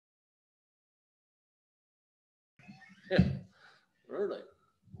Really?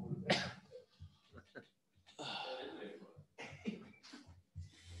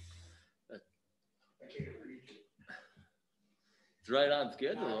 It's right on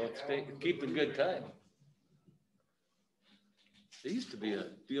schedule, though. It's keeping good time. There used to be a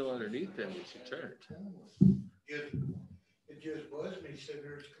deal underneath them which you turned. It just buzzed me, said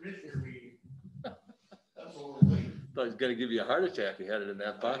there's commissioner meeting. That's all the way. Thought he was gonna give you a heart attack. He had it in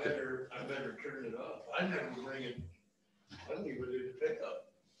that pocket. I better turn it off. I never bring it. I leave it in the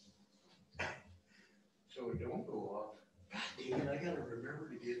pickup. So it don't go off. God dang it, I gotta remember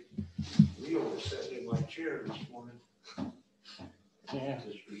to get Leo to sit in my chair this morning. Yeah.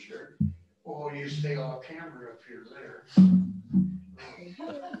 Just for sure. Oh, you stay off camera up here there.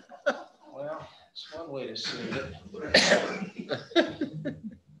 Well, it's one way to see it.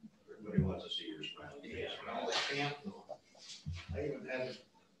 Everybody wants to see your smiling face. Well, they can't though. I even had to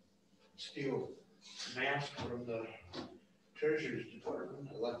steal a mask from the treasurer's department.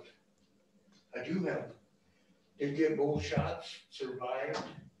 I do have, did get both shots, survived.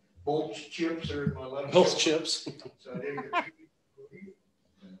 Both chips are in my left. Both shoulder. chips. So I didn't get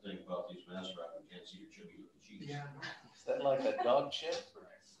The thing about these masks, you can't see your chubby little cheeks. yeah. Is that like a dog chip?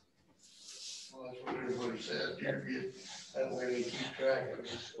 Well, that's what everybody says. That way they keep track of it.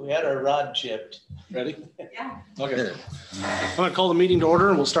 We had our rod chipped. Ready? Yeah. Okay. I'm going to call the meeting to order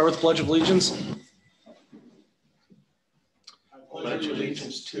and we'll start with the Pledge of Allegiance. Pledge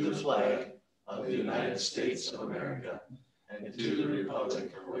allegiance to the flag of the United States of America and to the republic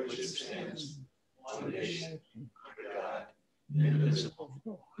for which it stands, one nation, under God, indivisible,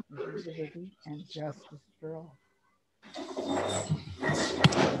 liberty and justice for all.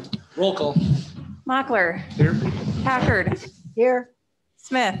 Roll call. Mockler. Here. Packard. Here.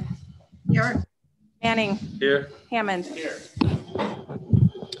 Smith. Here. Manning. Here. Hammond. here.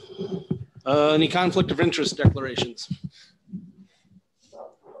 Any conflict of interest declarations?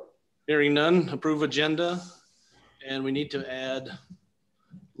 Hearing none, approve agenda. And we need to add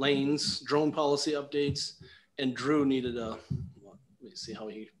lanes, drone policy updates, and Drew needed a, let me see how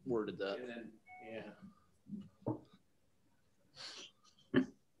he worded that. And then,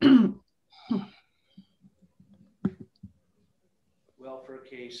 welfare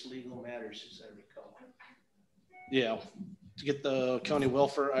case, legal matters, as I recall. Yeah, to get the county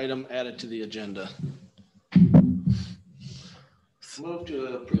welfare item added to the agenda. Move to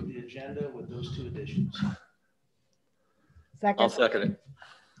approve the agenda with those two additions. Second. I'll second it.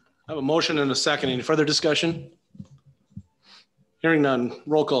 I have a motion and a second. Any further discussion? Hearing none,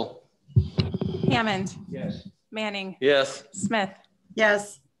 roll call. Hammond. Yes. Manning. Yes. Smith.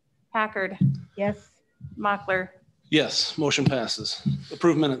 Yes. Packard. Yes. Mockler. Yes, motion passes.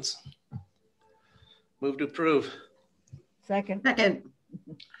 Approve minutes. Move to approve. Second. Second.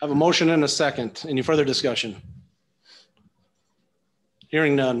 I have a motion and a second. Any further discussion?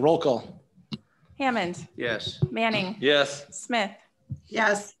 Hearing none, roll call. Hammond. Yes. Manning. Yes. Smith.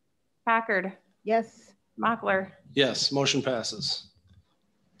 Yes. Packard. Yes. Mockler. Yes, motion passes.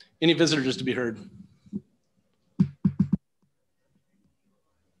 Any visitors to be heard?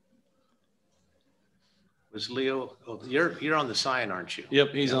 Was Leo, oh, you're on the sign, aren't you?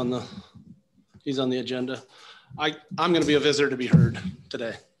 Yep, he's on the agenda. I'm going to be a visitor to be heard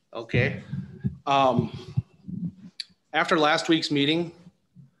today. Okay. After last week's meeting,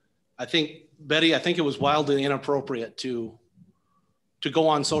 I think it was wildly inappropriate to go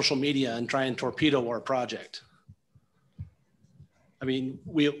on social media and try and torpedo our project. I mean,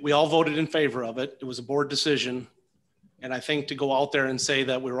 we all voted in favor of it. It was a board decision. And I think to go out there and say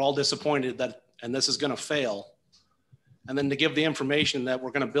that we were all disappointed that, and this is going to fail, and then to give the information that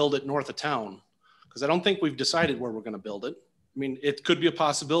we're going to build it north of town, because I don't think we've decided where we're going to build it. I mean, it could be a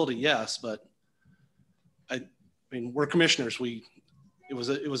possibility, yes, but I mean, we're commissioners. It was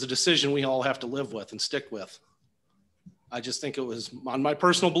a decision we all have to live with and stick with. I just think it was, on my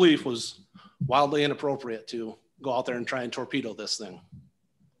personal belief, was wildly inappropriate to go out there and try and torpedo this thing.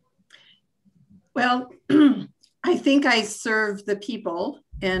 Well, I think I serve the people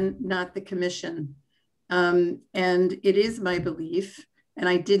and not the commission. And it is my belief, and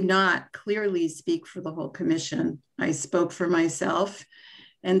I did not clearly speak for the whole commission. I spoke for myself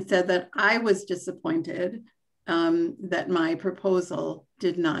and said that I was disappointed that my proposal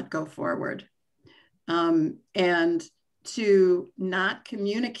did not go forward. And to not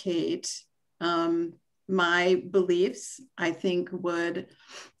communicate my beliefs, I think would,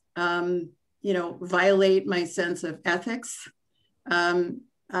 violate my sense of ethics.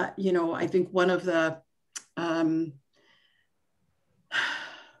 I think one of the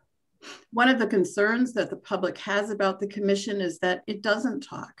concerns that the public has about the commission is that it doesn't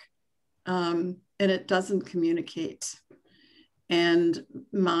talk. And and it doesn't communicate. And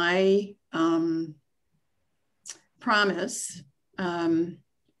my promise, you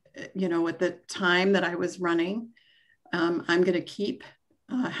know, at the time that I was running, I'm going to keep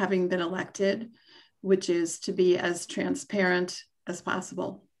having been elected, which is to be as transparent as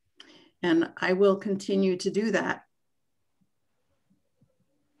possible. And I will continue to do that.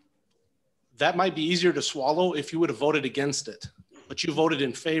 That might be easier to swallow if you would have voted against it, but you voted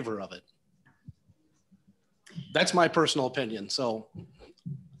in favor of it. That's my personal opinion. So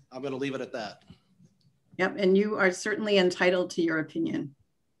I'm going to leave it at that. Yep. And you are certainly entitled to your opinion.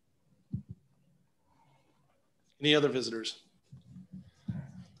 Any other visitors?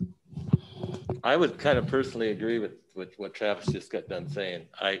 I would kind of personally agree with what Travis just got done saying.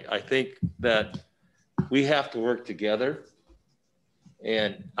 I think that we have to work together.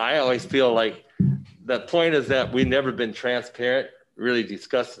 And I always feel like the point is that we've never been transparent really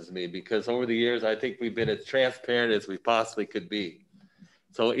disgusts me, because over the years, I think we've been as transparent as we possibly could be.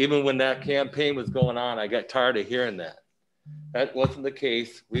 So even when that campaign was going on, I got tired of hearing that. That wasn't the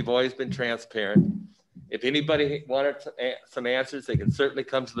case. We've always been transparent. If anybody wanted some answers, they could certainly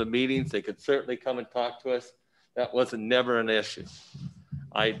come to the meetings. They could certainly come and talk to us. That wasn't never an issue.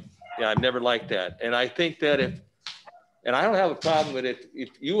 I've never liked that. And I think that and I don't have a problem with it. If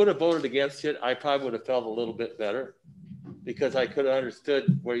you would have voted against it, I probably would have felt a little bit better, because I could have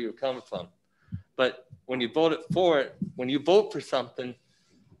understood where you were coming from. But when you voted for it, when you vote for something,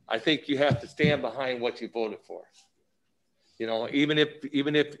 I think you have to stand behind what you voted for. You know, even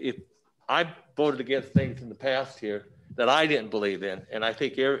if I voted against things in the past here that I didn't believe in, and I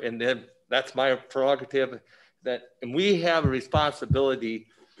think, and then that's my prerogative, and we have a responsibility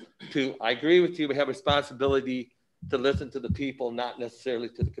to, I agree with you, we have a responsibility to listen to the people, not necessarily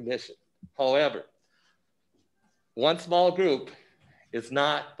to the commission. However, one small group is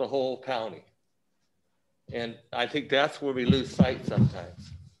not the whole county. And I think that's where we lose sight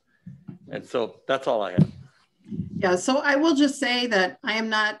sometimes. And so that's all I have. Yeah, so I will just say that I am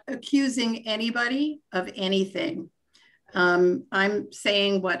not accusing anybody of anything. I'm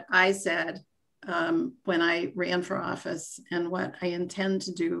saying what I said when I ran for office and what I intend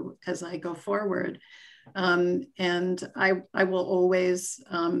to do as I go forward. And I will always,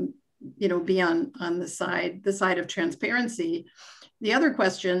 you know, be on the side of transparency. The other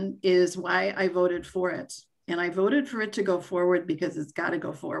question is why I voted for it. And I voted for it to go forward because it's got to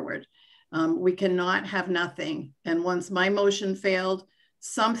go forward. We cannot have nothing. And once my motion failed,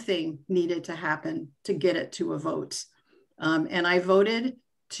 something needed to happen to get it to a vote. And I voted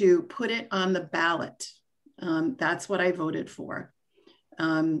to put it on the ballot. That's what I voted for.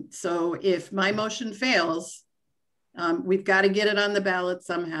 So if my motion fails, we've got to get it on the ballot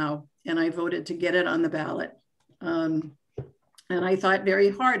somehow. And I voted to get it on the ballot. And I thought very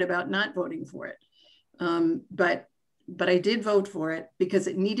hard about not voting for it. But I did vote for it because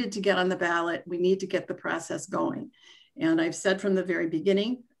it needed to get on the ballot. We need to get the process going. And I've said from the very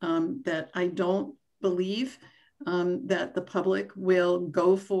beginning that I don't believe that the public will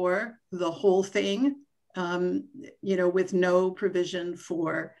go for the whole thing, you know, with no provision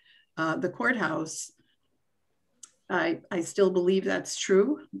for the courthouse. I still believe that's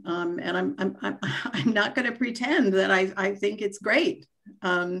true, and I'm not going to pretend that I think it's great.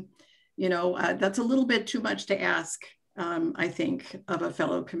 You know, that's a little bit too much to ask, I think, of a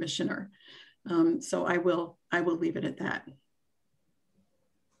fellow commissioner. So I will leave it at that.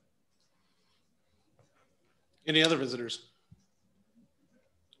 Any other visitors?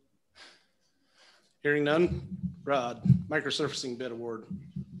 Hearing none. Rod, microsurfacing bid award.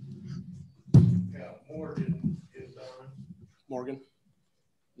 Yeah, Morgan is on. Morgan.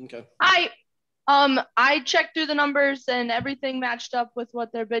 Okay. I checked through the numbers and everything matched up with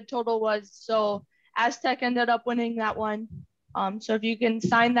what their bid total was. So Aztec ended up winning that one. So if you can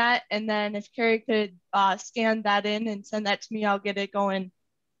sign that, and then if Carrie could scan that in and send that to me, I'll get it going,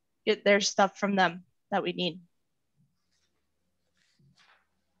 get their stuff from them that we need.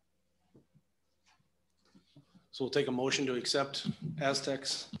 So we'll take a motion to accept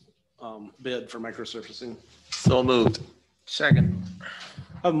Aztec's bid for microsurfacing. So moved. Second.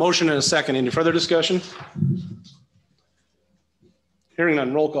 I have a motion and a second. Any further discussion? Hearing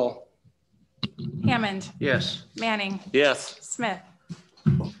none, roll call. Hammond, Yes. Manning, Yes. Smith,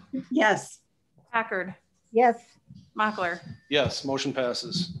 Yes. Packard, Yes. Mochler. Yes, motion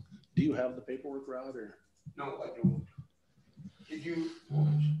passes. Do you have the paperwork, Rod, or? No, I don't.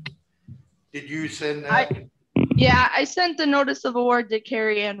 Did you send that? Yeah, I sent the notice of award to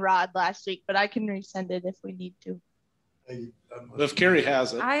Carrie and Rod last week, but I can resend it if we need to. If Carrie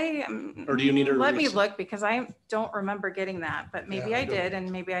has it. Or do you need her to Let me resend? look, because I don't remember getting that, but maybe Yeah, I I did, don't.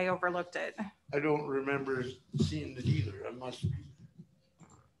 and maybe I overlooked it. I don't remember seeing it either. I must.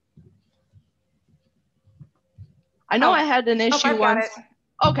 I know Oh. I had an issue I've got once. it.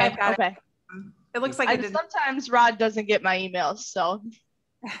 Okay, I've got it. okay. It looks like it did. Sometimes Rod doesn't get my emails, so.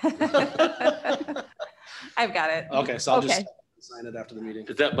 I've got it. Okay, so I'll just Okay. sign it after the meeting.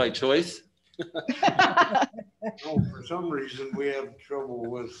 Is that by choice? No, for some reason, we have trouble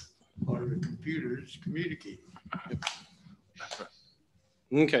with our computers communicating.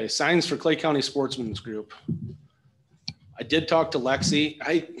 Okay, signs for Clay County Sportsman's Group. I did talk to Lexi.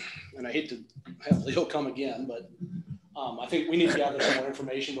 I hate to have Leo come again, but I think we need to gather some more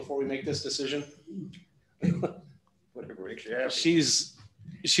information before we make this decision. Whatever makes you happy.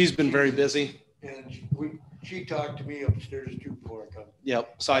 She's been very busy. And she talked to me upstairs too before I come.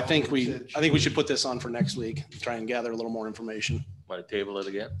 Yep. So I think we should put this on for next week, try and gather a little more information. Want to table it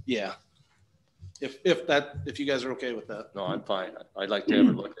again? Yeah. If you guys are okay with that. No, I'm fine. I'd like to have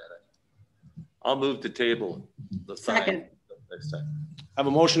a look at it. I'll move to table the sign Second. next time. I have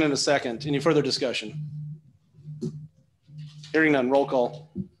a motion and a second. Any further discussion? Hearing none, roll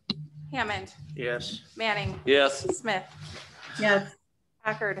call. Hammond, Yes. Manning, Yes. Smith, Yes.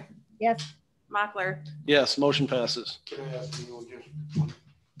 Packard, Yes. Mochler, Yes, motion passes. Can I ask you just one?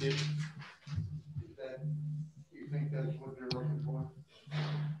 Is that, you think that's what they're looking for?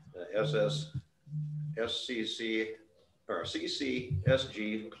 SCC or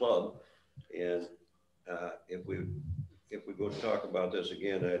CCSG Club. And if we go to talk about this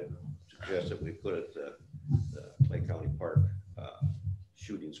again, I'd suggest that we put it the Clay County Park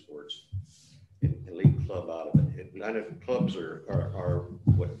shooting sports and leave club out of it. None of the clubs are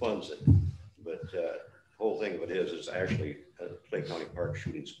what funds it, but the whole thing of it is it's actually Clay County Park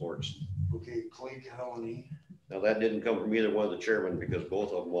shooting sports. Okay, Clay County. Now, that didn't come from either one of the chairmen because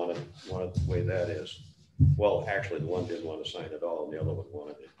both of them wanted the way that is. Well, actually, the one didn't want to sign at all and the other one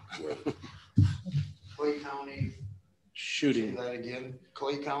wanted it. Clay County, say Shooting. that again,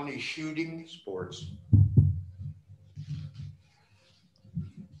 Clay County shooting. Sports.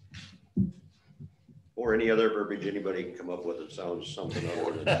 Or any other verbiage anybody can come up with that sounds something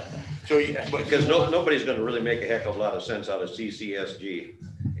other than that. So, yeah, but. Because nobody's gonna really make a heck of a lot of sense out of CCSG.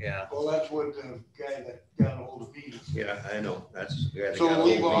 Yeah. Well, that's what the guy that got ahold of me. Yeah, I know. That's the guy that So got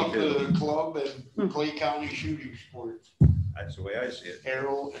leave hold off of me too. the club and Clay County shooting sports, That's the way I see it.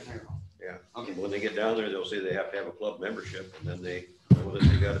 arrow and arrow. Yeah. Okay. When they get down there, they'll say they have to have a club membership and then they know that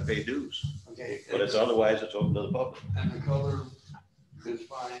they gotta pay dues. Okay. But it's otherwise, it's open to the public. And the color is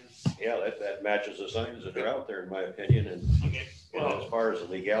fine. Yeah, that matches the signs that are out there, in my opinion, and Okay. as far as the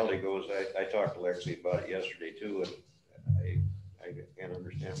legality goes, I talked to Lexi about it yesterday too, and I can't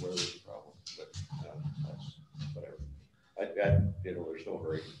understand where there's a problem, but that's whatever. There's no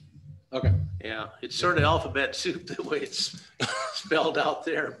hurry. Okay. Yeah, it's sort of alphabet soup the way it's spelled out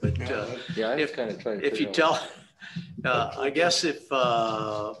there, but Yeah, I was kind of trying to. if you figure out- tell, I guess if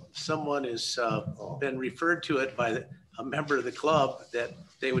someone has been referred to it by a member of the club, that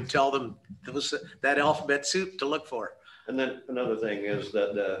they would tell them that alphabet soup to look for. And then another thing is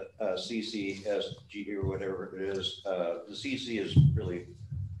that the CCSG or whatever it is, the CC is really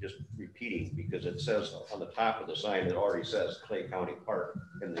just repeating because it says on the top of the sign, it already says Clay County Park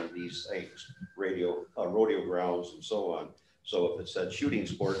and then these things, rodeo grounds and so on. So if it said shooting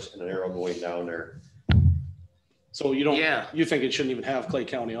sports and an arrow going down there. So you don't, Yeah. you think it shouldn't even have Clay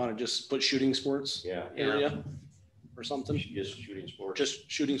County on it, just put shooting sports Yeah. area or something? Just shooting sports. Just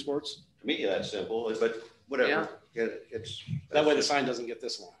shooting sports? To me, that's simple, but whatever. It's. That way the sign doesn't get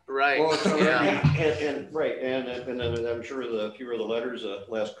this long. Right, Well, it's already- yeah. And right, and then I'm sure the fewer the letters, the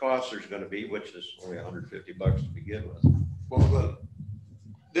less cost there's gonna be, which is only $150 to begin with. Well,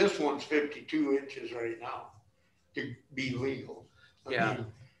 this one's 52 inches right now to be legal. I Yeah. mean,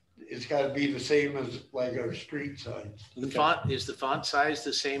 it's gotta be the same as like our street signs. The font, is the font size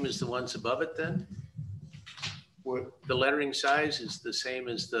the same as the ones above it then? What, The lettering size is the same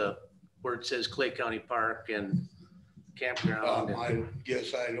as where it says Clay County Park and campground? I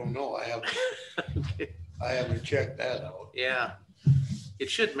guess I don't know. I haven't checked that out. Yeah, it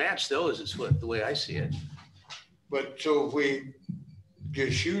should match those is the way I see it. But so if we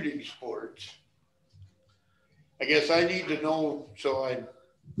just shooting sports, I guess I need to know,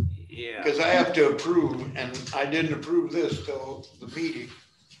 Yeah, because I have to approve, and I didn't approve this till the meeting,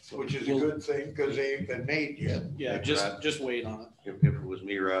 which is a good thing, because they ain't been made yet. Yeah, just wait on it. If it was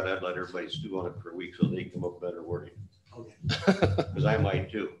me, Rod, I'd let everybody stew on it for a week so they can come up with better wording, Okay. because I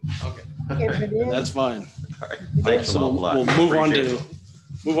might too. Okay. If it is, That's fine. All right. Thanks an So awful lot. we'll move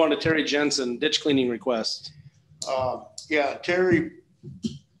Appreciate on to Terry Jensen, ditch cleaning request. Yeah, Terry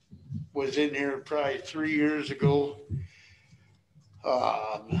was in here probably 3 years ago.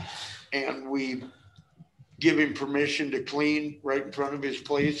 and we give him permission to clean right in front of his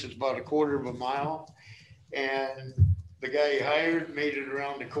place. It's about a quarter of a mile. And the guy he hired made it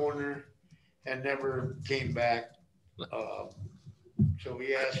around the corner and never came back. So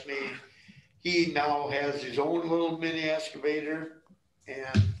he asked me, he now has his own little mini excavator,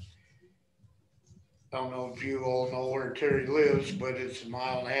 and I don't know if you all know where Terry lives, but it's 1.5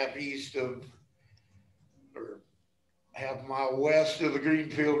 miles east of, or half a mile west of the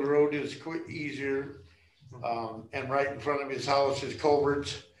Greenfield Road. Is quick, easier. And right in front of his house is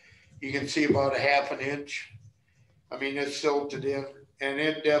culverts. You can see about 1/2 inch. I mean, it's silted in, and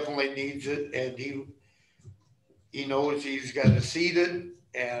it definitely needs it. And he knows he's got to seed it,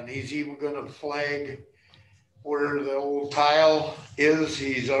 and he's even going to flag where the old tile is.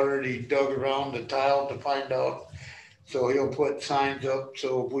 He's already dug around the tile to find out. So he'll put signs up.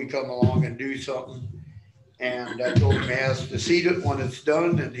 So if we come along and do something, and I told him he has to seed it when it's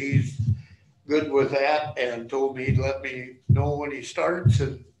done, and he's good with that, and told me he'd let me know when he starts,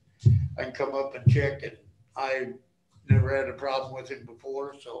 and I can come up and check it. I never had a problem with him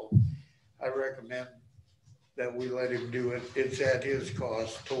before, so I recommend that we let him do it. It's at his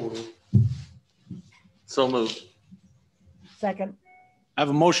cost total. So moved. Second. I have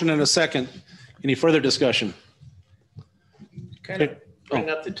a motion and a second. Any further discussion? Kind of bring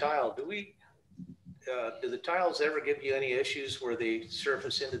up the tile. Do the tiles ever give you any issues where they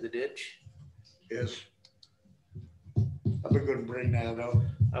surface into the ditch? Yes. I've been going to bring that up.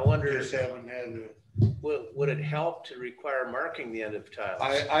 I wonder, Just haven't had to. would it help to require marking the end of tiles?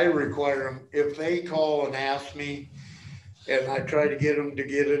 I require them, if they call and ask me, and I try to get them to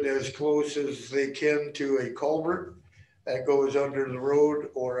get it as close as they can to a culvert that goes under the road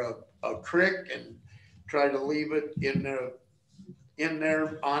or a creek, and try to leave it in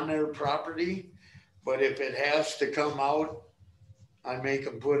there on their property. But if it has to come out, I make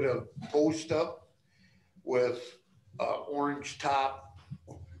them put a post up with orange top,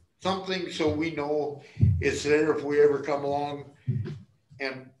 something so we know it's there if we ever come along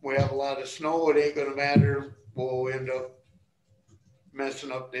and we have a lot of snow. It ain't gonna matter. We'll end up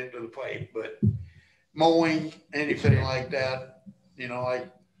messing up the end of the pipe. But mowing, anything like that, I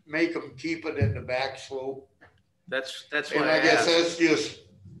make them keep it in the back slope. That's why And I guess that's just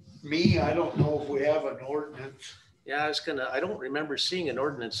me. I don't know if we have an ordinance. Yeah, I don't remember seeing an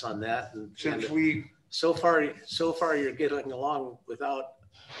ordinance on that. And Since we, so far you're getting along without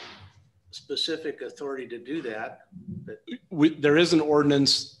specific authority to do that. But There is an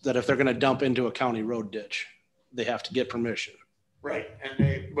ordinance that if they're going to dump into a county road ditch, they have to get permission. right,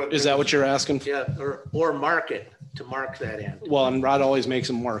 Is that what you're asking? yeah, or mark it, to mark that end. Well, and Rod always makes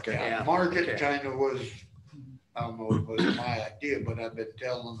them mark it. Yeah, Yeah, market okay. kind of was, I don't know if it was my idea, but I've been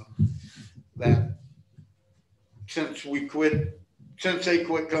telling them that since they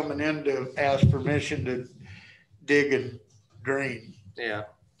quit coming in to ask permission to dig and drain. Yeah.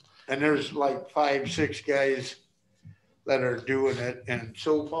 And there's like 5, 6 guys that are doing it. And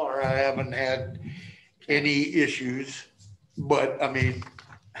so far I haven't had any issues, but I mean,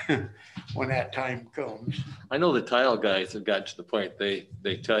 when that time comes. I know the tile guys have gotten to the point they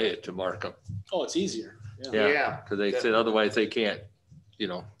tell you to mark them. Oh, it's easier. Yeah, because they said otherwise they can't,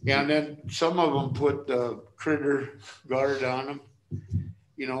 Yeah, and then some of them put the critter guard on them,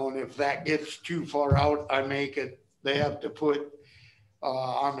 and if that gets too far out, I make it, they have to put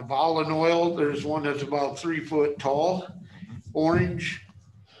on the Volun oil, there's one that's about 3 foot tall, orange.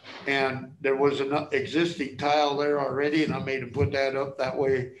 And there was an existing tile there already, and I made them put that up. That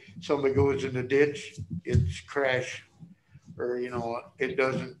way somebody goes in the ditch, it's crash, or, it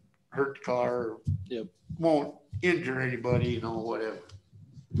doesn't hurt the car, or Yep. won't injure anybody, whatever.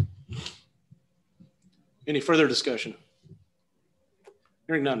 Any further discussion?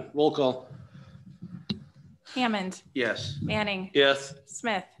 Hearing none. Roll call. Hammond, Yes. Manning, yes,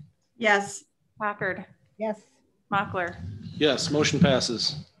 Smith, Yes. Packard, Yes. Mochler. Yes, motion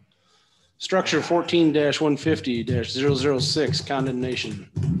passes. Structure 14-150-006 condemnation.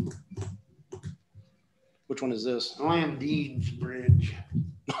 Which one is this? Landines Bridge,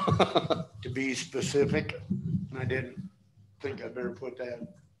 to be specific. I didn't think I better put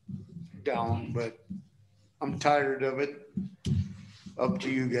that down, but I'm tired of it. Up to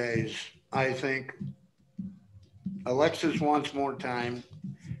you guys. I think Alexis wants more time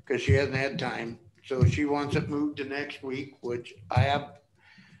because she hasn't had time. So she wants it moved to next week, which I have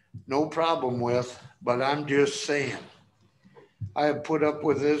no problem with, but I'm just saying, I have put up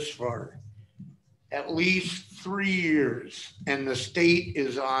with this for at least 3 years, and the state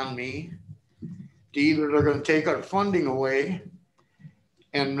is on me to either they're going to take our funding away,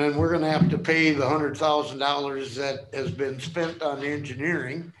 and then we're going to have to pay the $100,000 that has been spent on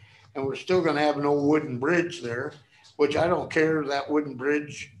engineering, and we're still gonna have no wooden bridge there, which I don't care if that wooden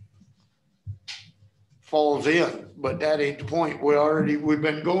bridge falls in, but that ain't the point. We've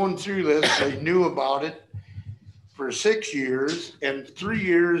been going through this. They knew about it for 6 years, and 3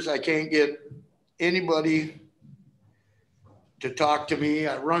 years, I can't get anybody to talk to me.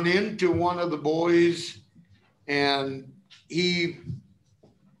 I run into one of the boys and he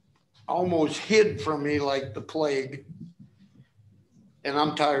almost hid from me like the plague. And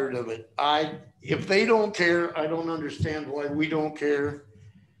I'm tired of it. If they don't care, I don't understand why we don't care.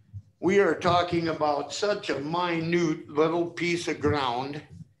 We are talking about such a minute little piece of ground,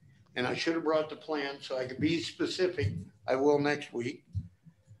 and I should have brought the plan so I could be specific. I will next week.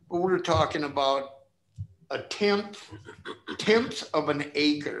 But we're talking about a tenth of an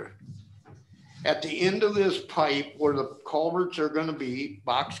acre at the end of this pipe where the culverts are going to be,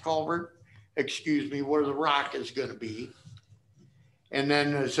 box culvert, where the rock is going to be. And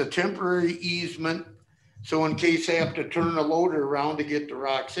then there's a temporary easement. So in case they have to turn the loader around to get the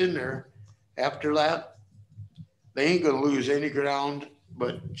rocks in there, after that, they ain't going to lose any ground,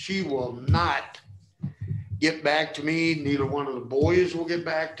 but she will not get back to me. Neither one of the boys will get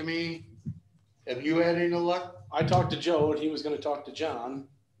back to me. Have you had any luck? I talked to Joe and he was going to talk to John,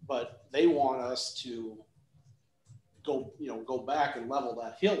 but they want us to go back and level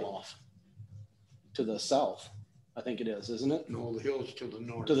that hill off to the south. I think it is, isn't it? No, the hill's to the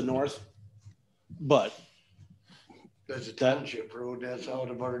north. To the north. But that's a township road. That's out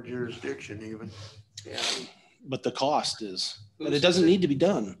of our jurisdiction even. Yeah. But the cost is, and it doesn't need to be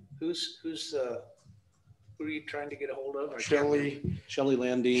done. Who are you trying to get a hold of? Shelley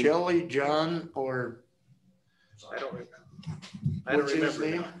Landine. Shelley, John, or I don't remember. what's his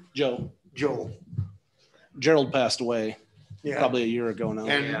name? Joe. Gerald passed away Yeah. probably a year ago now.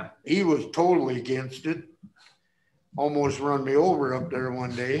 And he was totally against it. Almost run me over up there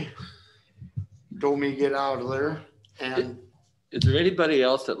one day. Told me to get out of there. And Is there anybody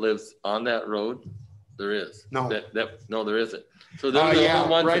else that lives on that road? There is. No. No, there isn't. So they're the only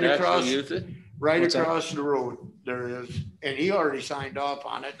ones right that across, actually use it? right What's that? across the road there is. And he already signed off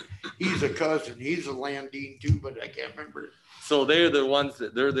on it. He's a cousin. He's a Landine too, but I can't remember. So they're the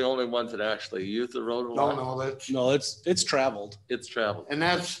only ones that actually use the road a lot? No, It's traveled. It's traveled. and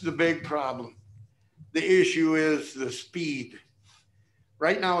that's the big problem. The issue is the speed.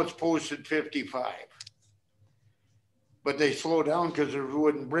 Right now it's posted 55. But they slow down because there's a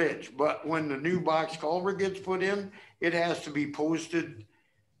wooden bridge. But when the new box culvert gets put in, it has to be posted,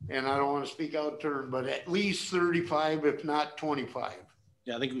 and I don't want to speak out of turn, but at least 35, if not 25.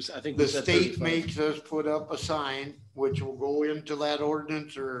 Yeah, I think The we said state 35. makes us put up a sign, which will go into that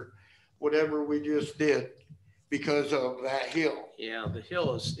ordinance or whatever we just did because of that hill. Yeah, the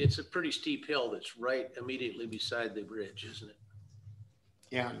hill it's a pretty steep hill that's right immediately beside the bridge, isn't it?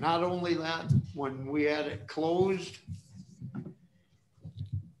 Yeah, not only that, when we had it closed,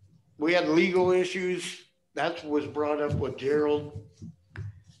 we had legal issues. That was brought up with Gerald.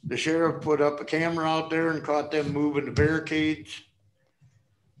 The sheriff put up a camera out there and caught them moving the barricades.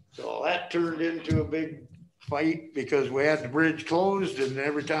 So that turned into a big fight because we had the bridge closed, and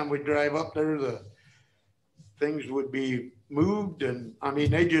every time we drive up there, the things would be moved. And I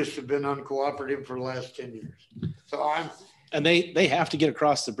mean, they just have been uncooperative for the last 10 years. So And they have to get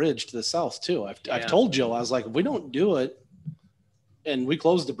across the bridge to the south too. I've told Joe, I was like, if we don't do it and we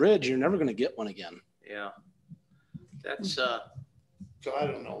close the bridge, you're never going to get one again. Yeah. That's so I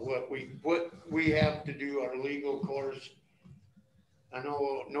don't know what we have to do, our legal course. I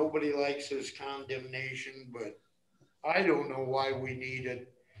know nobody likes this condemnation, but I don't know why we need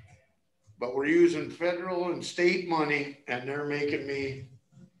it. But we're using federal and state money, and they're making me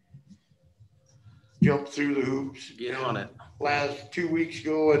jump through the hoops. get on it. Last 2 weeks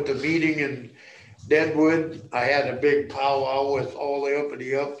ago at the meeting in Deadwood, I had a big powwow with all the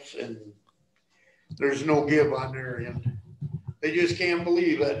uppity ups, and there's no give on their end. They just can't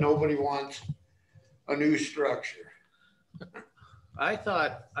believe that nobody wants a new structure. I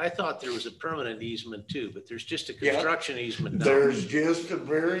thought there was a permanent easement too, but there's just a construction easement now. There's just a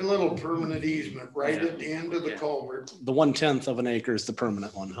very little permanent easement right at the end of the culvert. The 1/10 of an acre is the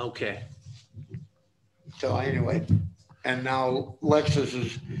permanent one. Okay. So anyway, and now Lexus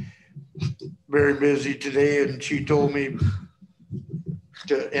is very busy today, and she told me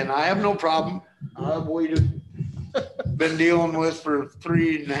and I have no problem. I've waited, been dealing with for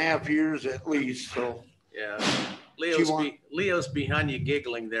 3.5 years at least. So yeah, Leo's behind you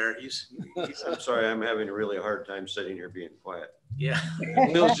giggling there. He's I'm sorry, I'm having a really hard time sitting here being quiet. yeah.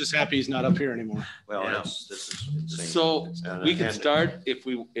 Bill's just happy he's not up here anymore. Well, Yeah. this is insane. So And- we can and- start if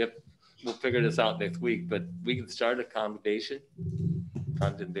we'll figure this out next week, but we can start accommodation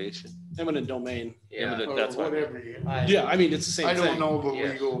condemnation. Eminent domain. Yeah. Eminent, that's what I mean. Whatever. Yeah, I mean, it's the same I thing. don't know the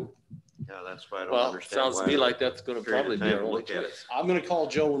Yes. legal. Yeah, that's why I don't Well, understand. sounds to why me like that's gonna period of probably be time our to only look at it. choice. I'm gonna call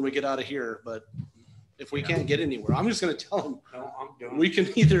Joe when we get out of here, but if we can't get anywhere, I'm just gonna tell him, No, I'm done. we can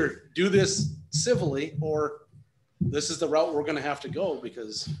either do this civilly or this is the route we're gonna have to go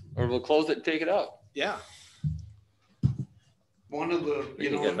because, Or we'll close it and take it out. yeah. One of the, We you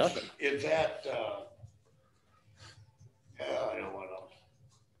can know, get nothing. it's at, I don't know what else.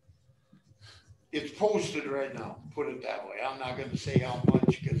 It's posted right now, put it that way. I'm not gonna say how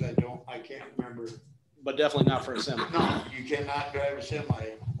much because I can't remember. But definitely not for a semi. No, you cannot drive a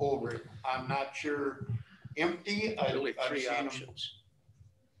semi over it. I'm not sure. Empty, Really I've three seen 'em. options,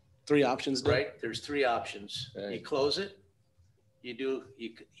 3 options, Dick? right? There's 3 options. You Right. close it, you do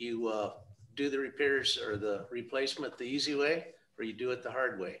the repairs or the replacement the easy way, or you do it the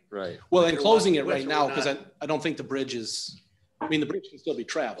hard way. Right. Well, and Which closing it one- right which now, one because not? I don't think the bridge is, I mean, the bridge can still be Oh,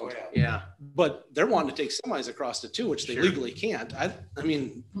 traveled, yeah. Yeah, but they're wanting to take semis across it too, which they Sure. legally can't. I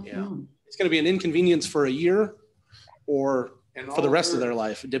mean, yeah. it's gonna be an inconvenience for a year or And for the all rest of their- their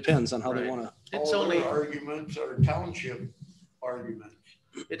life. It depends on how they Right. wanna. It's all their only, arguments are township arguments.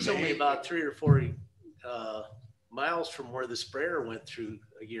 it's only about 3 or 4 miles from where the sprayer went through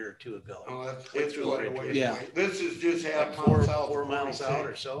a year or 2 ago. Oh, that's, Went it's through quite a it. ways Yeah. away. This is just half Like mile south. 4 of miles out or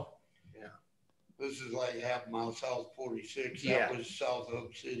 46. so. This is like half mile south 46. Yeah. That was south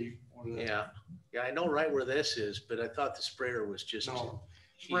of city. Yeah, yeah, I know right where this is, but I thought the sprayer was just No,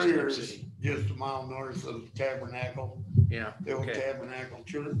 east of Sprayer the is city. just a mile north of Tabernacle, Yeah, the old okay. Tabernacle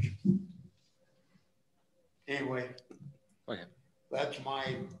Church. Anyway, Okay. that's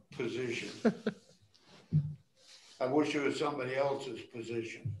my position. I wish it was somebody else's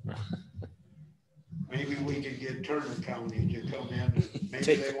position. Maybe we could get Turner County to come in.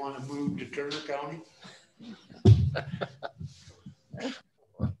 Maybe they want to move to Turner County.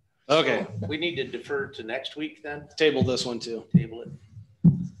 Okay, We need to defer to next week then, table this one too. table it.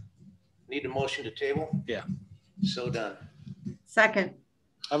 Need a motion to table? Yeah. So done. Second,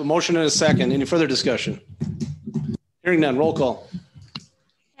 I have a motion and a second. Any further discussion? Hearing none, roll call.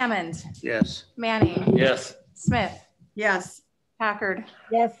 Hammond, Yes. Manning, Yes. Smith, yes. Packard,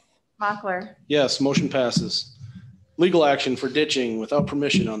 yes, Mochler, Yes, motion passes. Legal action for ditching without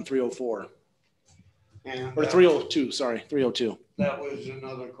permission on 304, And or 302, sorry, 302. that was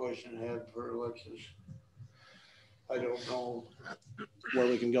another question I had for Alexis. I don't know. Where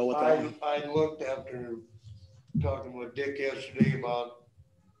we can go with that one. I looked after talking with Dick yesterday about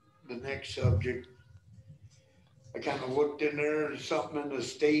the next subject. I kind of looked in there, there's something in the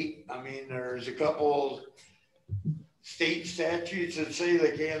state. I mean, there's a couple state statutes that say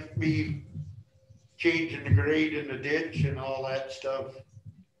they can't be changing the grade in the ditch and all that stuff.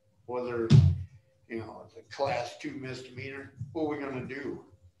 Whether, you know, it's a class 2 misdemeanor, what are we gonna do?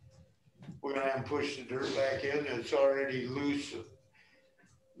 We're gonna have them push the dirt back in, it's already loose.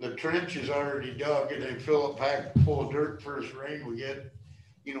 The trench is already dug and they fill it back full of dirt first rain we get,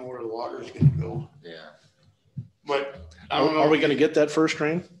 you know where the water's gonna go. Yeah. But I don't know. Are we gonna get that first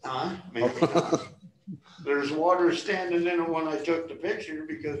rain? Maybe not. There's water standing in it when I took the picture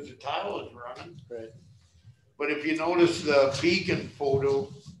because the tile is running. Right. But if you notice the beacon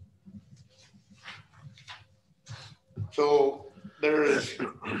photo, so there is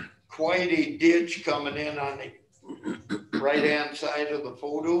quite a ditch coming in on the right-hand side of the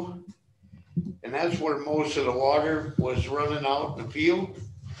photo. And that's where most of the water was running out in the field,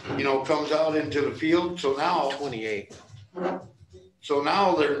 you know, comes out into the field. So now 28. So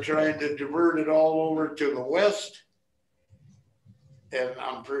now they're trying to divert it all over to the west. And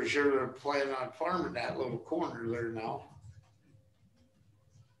I'm pretty sure they're planning on farming that little corner there now.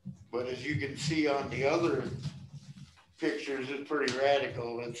 But as you can see on the other pictures, it's pretty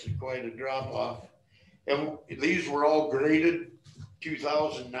radical. It's quite a drop off. And these were all graded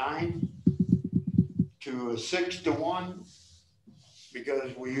 2009 to a 6-to-1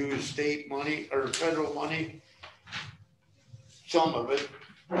 because we use state money or federal money. Some of it,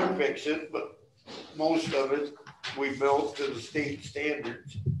 to fix it, but most of it, we built to the state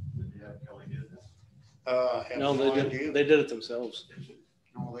standards. Have No, they idea. did it themselves.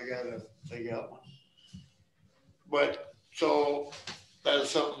 No, they got one. But, so, that's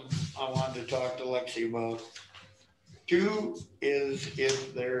something I wanted to talk to Lexi about. 2 is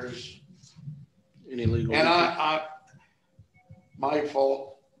if there's, Any legal. and my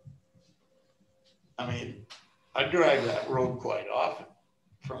fault. I mean, I drive that road quite often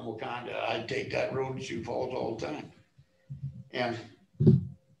from Wakanda. I take that road to Sioux Falls all the time. And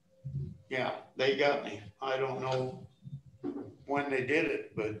yeah, they got me. I don't know when they did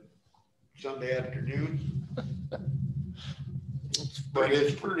it, but Sunday afternoon. but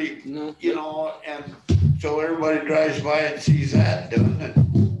it's pretty, No. you know, and so everybody drives by and sees that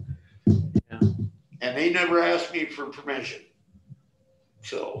done. And they never asked me for permission.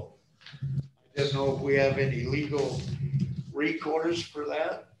 So I didn't know if we have any legal recourse for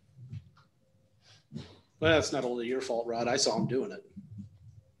that. Well, that's not only your fault, Rod. I saw them doing it.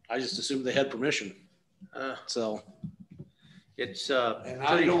 I just assumed they had permission. So It's And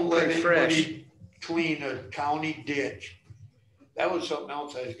I don't let anybody clean a county ditch. That was something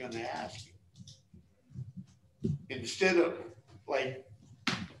else I was gonna ask you. Instead of like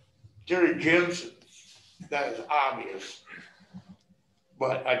Terry Jensen, that is obvious.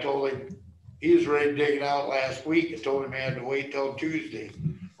 But I told him, he was ready to dig it out last week. I told him I had to wait till Tuesday.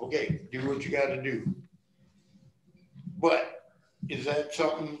 Okay, do what you gotta do. But is that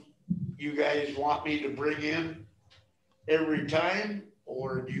something you guys want me to bring in every time?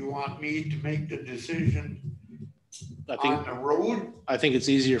 Or do you want me to make the decision on the road? I think it's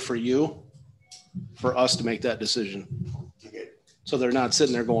easier for you, for us to make that decision. Okay. So they're not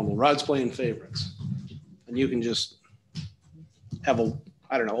sitting there going, well, Rod's playing favorites. And you can just have a,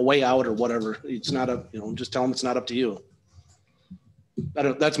 I don't know, a way out or whatever. It's not up, just tell them it's not up to you.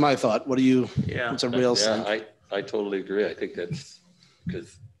 That's my thought. What do you, what's everybody else think? Yeah, I totally agree. I think that's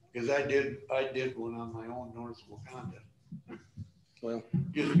because I did one on my own North Wakanda. Well,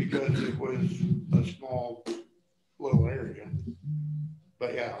 Just because it was a small little area.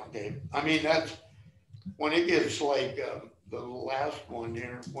 But yeah, okay. I mean, that's, when it gets like the last one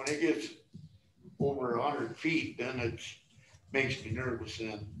here, when it gets over 100 feet, then it makes me nervous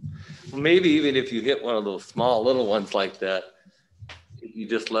then. maybe even if you hit one of those small little ones like that, you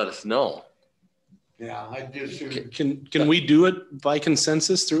just let us know. Yeah, I just. can we do it by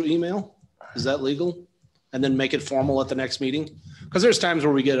consensus through email? Is that legal? And then make it formal at the next meeting? Because there's times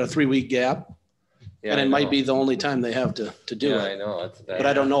where we get a 3-week gap. Yeah, And I it might know. be the only time they have to do Yeah, it. I know. That's bad. But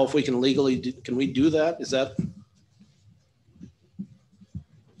I don't know if we can legally, can we do that? Is that?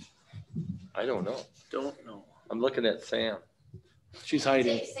 I don't know. Don't know. I'm looking at Sam. She's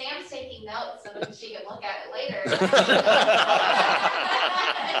hiding. Sam's taking notes so that she can look at it later.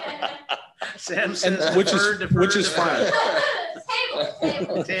 Sam says Which defer, is defer.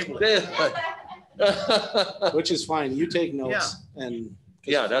 Table. Which is fine. You take notes and.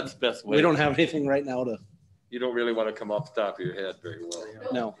 Yeah, that's the best way. We don't have anything right now to, You don't really want to come off the top of your head very well.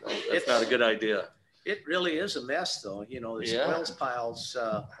 no. No, that's not a good idea. It really is a mess though. The Yeah. spoils piles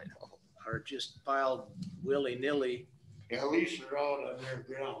I know. are just piled willy-nilly. Yeah, at least they're out on their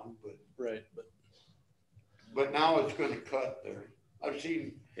ground, Right. but now it's gonna cut there. I've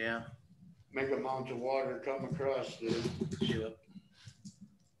seen Yeah. mega amounts of water come across there. Yep.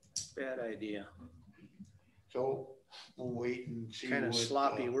 Bad idea. So we'll wait and see Kind of what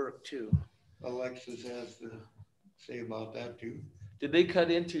sloppy work too. Alexis has to say about that too. Did they cut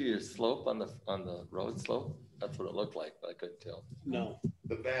into your slope on the road slope? That's what it looked like, but I couldn't tell. No,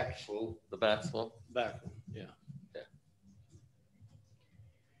 The back slope. The back slope? back, yeah.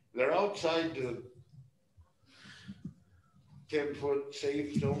 They're outside the 10-foot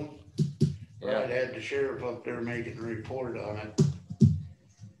safe zone. Yeah. I had the sheriff up there making a report on it.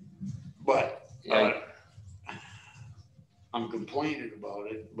 But Yeah. I'm complaining about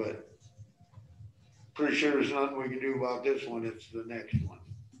it, but pretty sure there's nothing we can do about this one. It's the next one.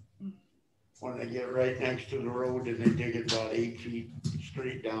 When they get right next to the road and they dig it about 8 feet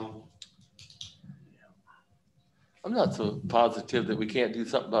straight down. I'm not so positive that we can't do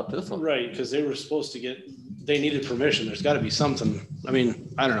something about this one. Right, because they were supposed to they needed permission. There's got to be something. I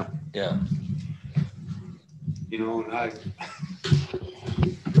mean, I don't know. And Yeah.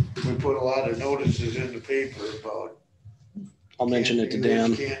 we put a lot of notices in the paper about. I'll mention it to can't do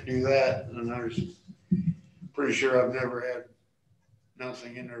Dan. this, Can't do that, and there's, pretty sure I've never had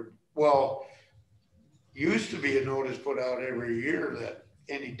nothing in there. Well, used to be a notice put out every year that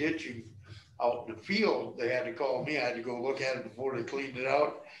any ditching out in the field, they had to call me, I had to go look at it before they cleaned it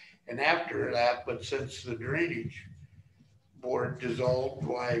out. And after that, but since the drainage board dissolved,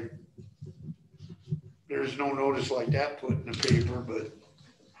 why, there's no notice like that put in the paper, but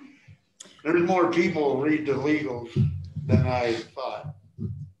there's more people who read the legals than I thought.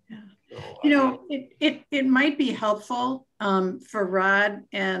 So, It might be helpful for Rod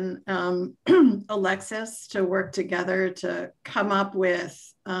and Alexis to work together to come up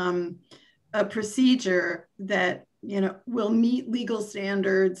with a procedure that, will meet legal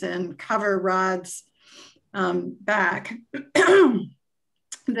standards and cover Rod's back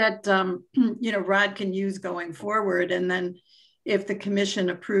that, Rod can use going forward. And then if the commission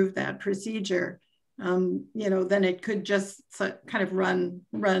approved that procedure, you know, then it could just kind of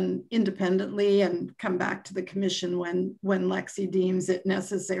run independently and come back to the commission when Lexi deems it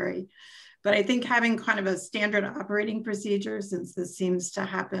necessary. But I think having kind of a standard operating procedure, since this seems to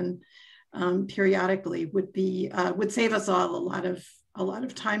happen periodically, would save us all a lot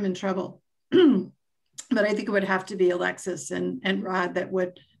of time and trouble. But I think it would have to be Alexis and Rod that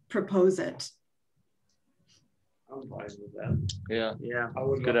would propose it. I'm fine with that. Yeah. Yeah.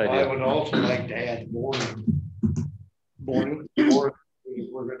 Good idea. I would also like to add Boring. We're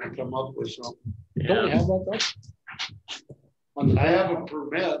gonna come up with something. Don't we have that though? I have a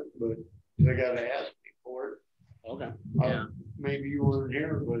permit, but they gotta ask me for it. Okay. Yeah. Maybe you weren't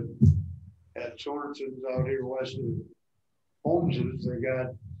here, but at Sorensen's out here west of Holmes's,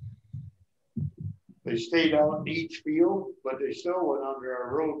 they stayed out in each field, but they still went under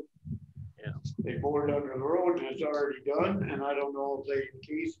our road. Yeah. They bored under the road and it's already done, and I don't know if they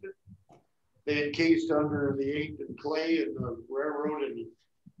encased it. They encased under the 8th and Clay and the railroad and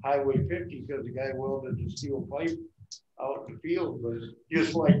Highway 50 because the guy welded the steel pipe out in the field, but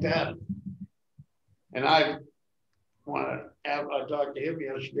just like that. And I talked to him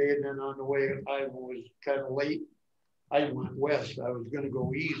yesterday, and then on the way I was kind of late. I went west. I was going to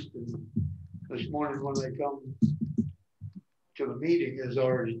go east, and this morning when they come to the meeting, is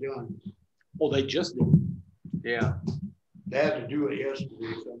already done. Oh, they just did. Yeah. They had to do it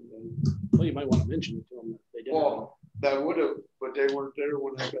yesterday sometime. Well, you might want to mention it to them. They did. Well, that would have, but they weren't there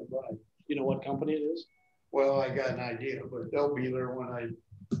when I got by. You know what company it is? Well, I got an idea, but they'll be there when I.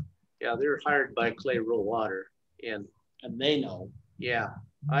 Yeah, they're hired by Clay Rural Water, and they know. yeah,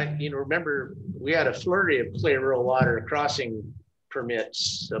 remember we had a flurry of Clay Rural Water crossing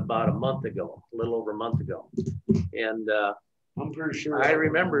permits about a little over a month ago, and I'm pretty sure. I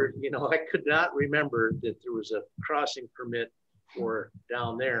remember, I could not remember that there was a crossing permit for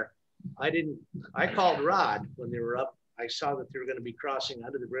down there. I called Rod when they were up. I saw that they were going to be crossing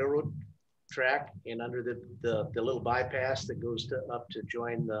under the railroad track and under the little bypass that goes up to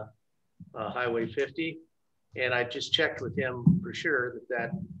join the Highway 50. And I just checked with him for sure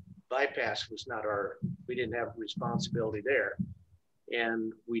that bypass was not we didn't have responsibility there.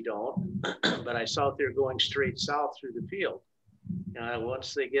 And we don't, but I saw they were going straight south through the field. And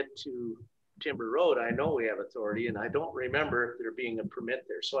once they get to Timber Road, I know we have authority, and I don't remember there being a permit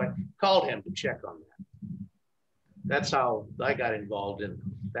there. So I called him to check on that. That's how I got involved in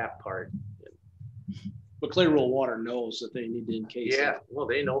that part. But Clay Rural Water knows that they need to encase Yeah, it. well,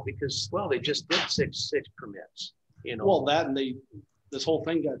 they know because, they just did six permits, Well, that and this whole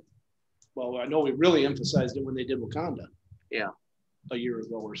thing I know we really emphasized it when they did Wakanda. Yeah. A year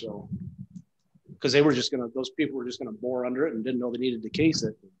ago or so. Because those people were just gonna bore under it and didn't know they needed to case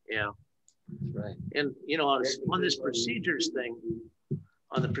it. Yeah. Right. And, on this procedures thing,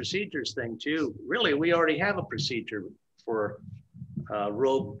 on the procedures thing too, really, we already have a procedure for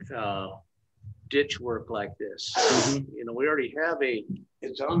road ditch work like this. Mm-hmm. We already have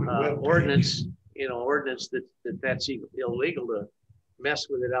It's on the web ordinance, ordinance that's illegal to mess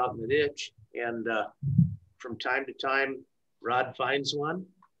with it out in the ditch. And from time to time, Rod finds one,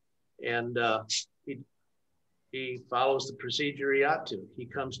 and he follows the procedure he ought to. He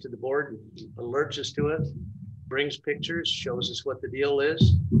comes to the board and alerts us to it, brings pictures, shows us what the deal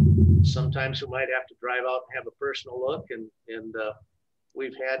is. Sometimes we might have to drive out and have a personal look, and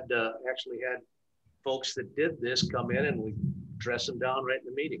we've actually had folks that did this come in and we dress them down right in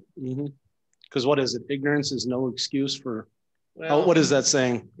the meeting. Because what is it? Ignorance is no excuse for. Well, what is that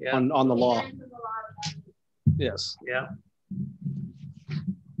saying yeah. on the law? Yes. Yeah.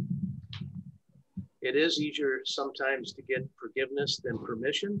 It is easier sometimes to get forgiveness than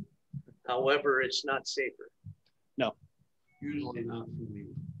permission. However, it's not safer. No. Usually not for me.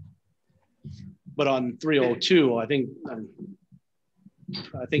 But on 302, I think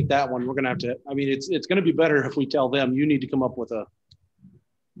that one we're gonna have to. I mean, it's gonna be better if we tell them you need to come up with a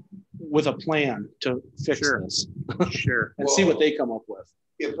plan to fix this. Sure. And see what they come up with.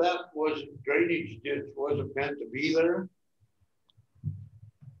 If that drainage ditch wasn't meant to be there,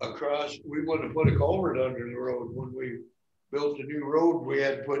 we wouldn't have put a culvert under the road. When we built the new road, we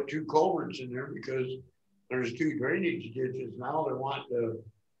had to put 2 culverts in there because there's 2 drainage ditches. Now they want to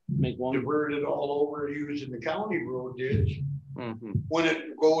make one, divert it all over using the county road ditch. Mm-hmm. When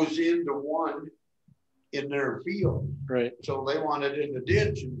it goes into one in their field. Right. So they want it in the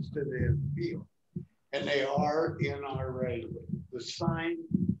ditch instead of in the field. And they are in our right of way. The sign.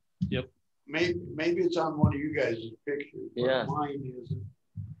 Yep. Maybe it's on one of you guys' pictures. Yeah. Mine isn't.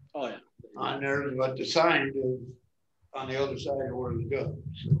 Oh yeah. On there, but the sign is on the other side of where the gun.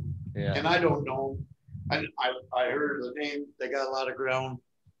 So. Yeah. And I don't know. I heard the name. They got a lot of ground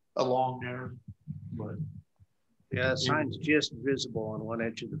along there. but yeah, the sign's just visible on one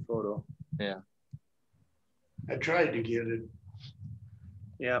edge of the photo. Yeah. I tried to get it.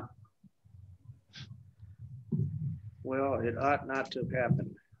 Yeah. Well, it ought not to have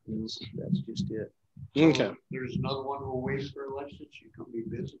happened. That's just it. Okay. There's another one we'll wait for elections. You can be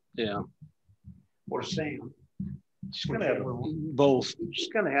busy. Yeah. Or Sam. She's gonna have Both. she's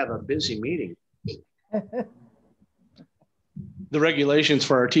gonna have a busy meeting. The regulations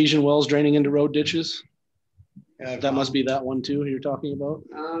for artesian wells draining into road ditches. Yeah, That must be that one too you're talking about.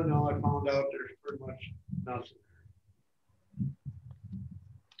 No, I found out there's pretty much nothing.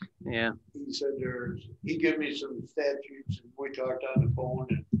 Yeah. He said he gave me some statutes and we talked on the phone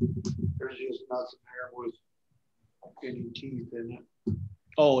and there's just nothing there with any teeth in it.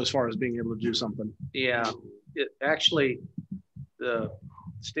 Oh, as far as being able to do something. Yeah. Actually, the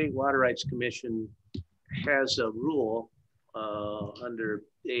State Water Rights Commission has a rule under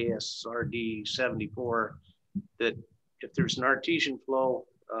ASRD 74 that if there's an artesian flow,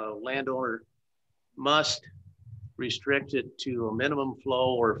 landowner must restrict it to a minimum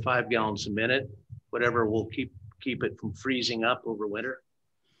flow or 5 gallons a minute, whatever will keep it from freezing up over winter.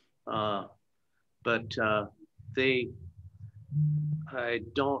 I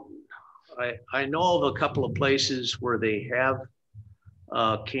know of a couple of places where they have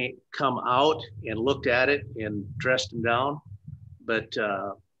come out and looked at it and dressed them down, but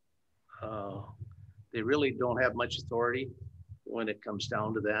they really don't have much authority when it comes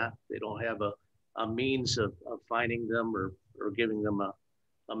down to that. They don't have a means of finding them or giving them a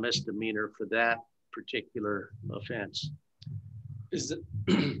misdemeanor for that particular offense. Is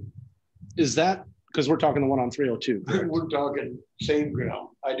that because we're talking the one on 302? Correct? We're talking same ground.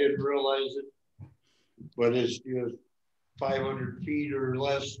 I didn't realize it, but it's just 500 feet or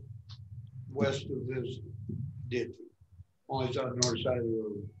less west of this ditch. Only it's on the north side of the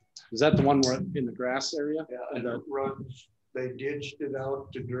road. Is that the one where in the grass area? Yeah, and it runs, they ditched it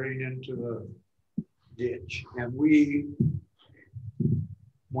out to drain into the ditch. And when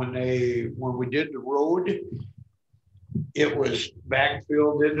we did the road, it was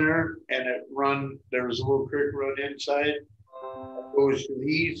backfilled in there and there was a little creek run inside. It goes to the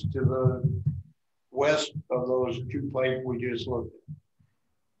east, to the west of those 2 pipes we just looked at.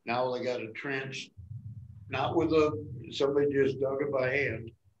 Now they got a trench, not with somebody just dug it by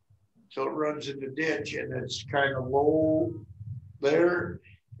hand. So it runs in the ditch and it's kind of low there.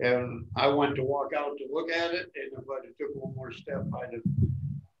 And I went to walk out to look at it. And if I'd have took one more step,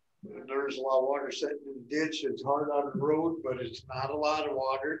 there's a lot of water sitting in the ditch. It's hard on the road, but it's not a lot of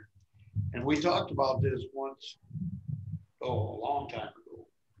water. And we talked about this once, a long time ago.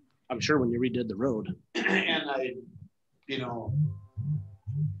 I'm sure when you redid the road. And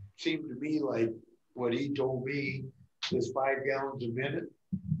seemed to me like what he told me is 5 gallons a minute.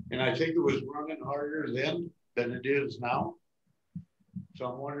 And I think it was running harder then than it is now. So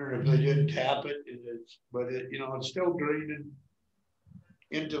I'm wondering if they didn't tap it, but it's still draining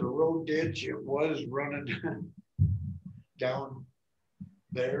into the road ditch. It was running down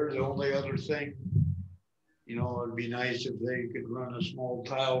there. The only other thing, it'd be nice if they could run a small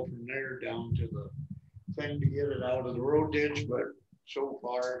tile from there down to the thing to get it out of the road ditch, but so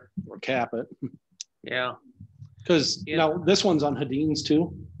far. Or cap it. Yeah. Because now this one's on Hadeen's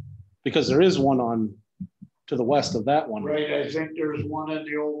too, because there is one to the west of that one. Right, I think there's one in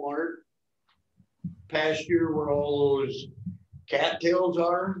the old mart pasture where all those cattails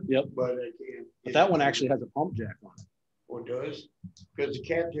are. Yep. But I can't. But that one actually has a pump jack on it. Oh, it does? Because the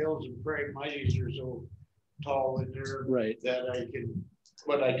cattails and phragmites are so tall in there. Right. That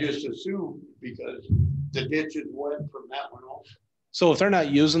but I just assume because the ditch is wet from that one also. So if they're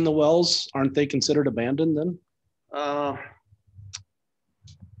not using the wells, aren't they considered abandoned then?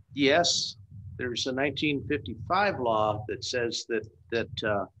 Yes, there's a 1955 law that says that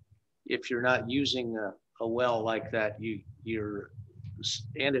if you're not using a well like that, and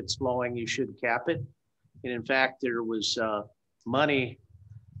it's flowing, you should cap it. And in fact, there was money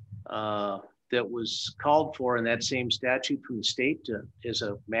that was called for in that same statute from the state as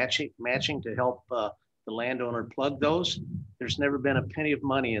a matching to help the landowner plug those. There's never been a penny of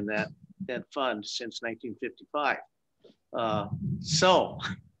money in that fund since 1955.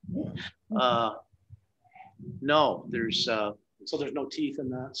 No, there's so there's no teeth in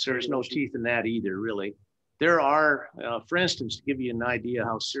that. There's no teeth in that either, really. There are, for instance, to give you an idea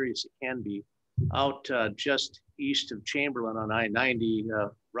how serious it can be, out just east of Chamberlain on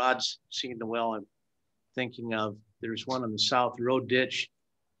I-90, Rod's seen the well I'm thinking of. There's one on the south road ditch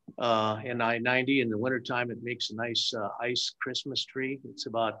in I-90. In the wintertime, it makes a nice ice Christmas tree. It's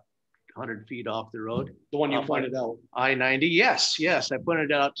about 100 feet off the road. The one you Off pointed out. I-90, yes, I pointed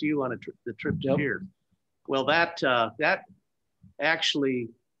it out to you on the trip to here. Well, that actually,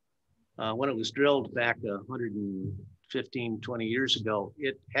 when it was drilled back 115, 20 years ago,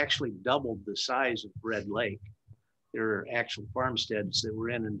 it actually doubled the size of Red Lake. There are actual farmsteads that were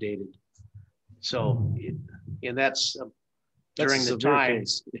inundated. So, and that's during the time.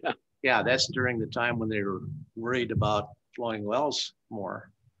 Yeah, that's during the time when they were worried about flowing wells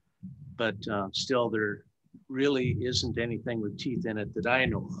more. But still, there really isn't anything with teeth in it that I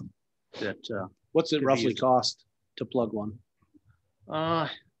know of. That what's it roughly cost to plug one? Or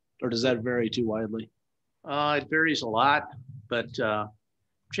does that vary too widely? It varies a lot, but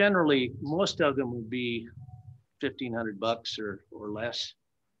generally, most of them will be $1,500 or less.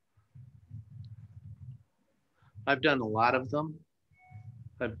 I've done a lot of them.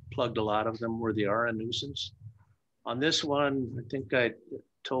 I've plugged a lot of them where they are a nuisance. On this one, I think I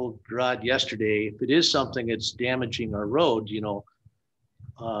told Rod yesterday, if it is something that's damaging our road, you know,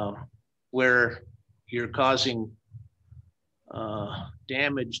 where you're causing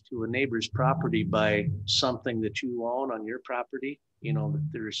damage to a neighbor's property by something that you own on your property, you know,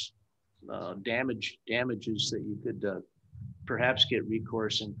 that there's damages that you could perhaps get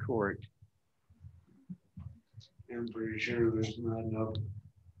recourse in court. I'm pretty sure there's not enough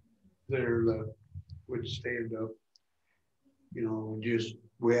there that would stand up. You know, just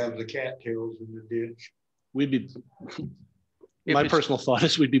we have the cattails in the ditch. We'd be. My personal thought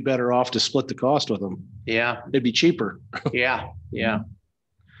is we'd be better off to split the cost with them. Yeah, it'd be cheaper. Yeah.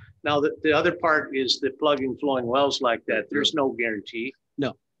 Now the other part is that plugging flowing wells like that, there's no guarantee.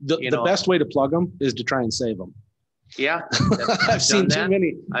 No, the best way to plug them is to try and save them. Yeah, I've seen too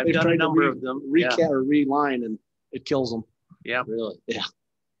many. I've done a number of them. Or reline, and it kills them. Yeah, really. Yeah.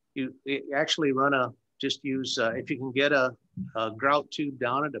 You actually just use if you can get a grout tube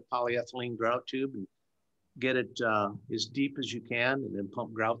down it, a polyethylene grout tube, and get it as deep as you can, and then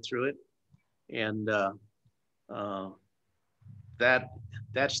pump grout through it, and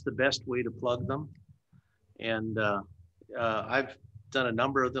that's the best way to plug them. And I've done a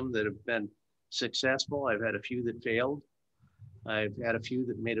number of them that have been successful. I've had a few that failed. I've had a few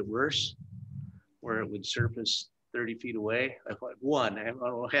that made it worse, where it would surface 30 feet away. I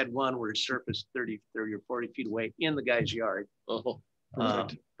had one where it surfaced 30 or 40 feet away in the guy's yard.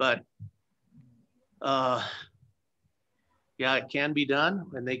 But yeah, it can be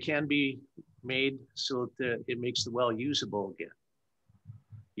done, and they can be made so that it makes the well usable again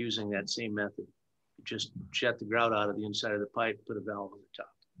using that same method. Just jet the grout out of the inside of the pipe, put a valve on the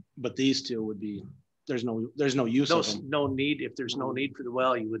top. But these two would be, there's no use of them. No need. If there's no need for the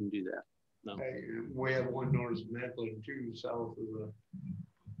well, you wouldn't do that. No. We have one north of Mecklen too, south of the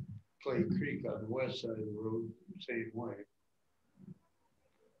Clay Creek on the west side of the road, same way.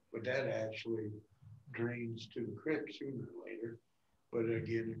 But that actually drains to the creek sooner or later. But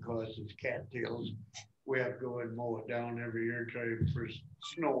again, it causes cattails. We have to go and mow it down every year, try for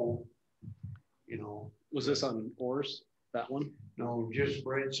snow, you know. Was this on Orrs, that one? No, just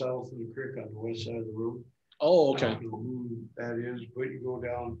right south of the creek on the west side of the road. Oh, okay. I don't know who that is, but you go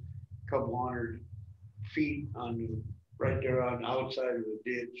down a couple 100 feet right there on the outside of the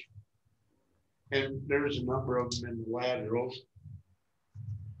ditch. And there's a number of them in the laterals.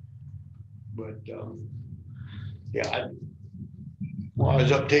 But yeah, while I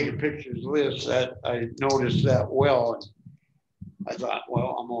was up taking pictures of this, that I noticed that well, and I thought,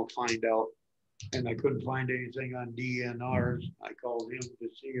 well, I'm gonna find out. And I couldn't find anything on DNRs. I called him to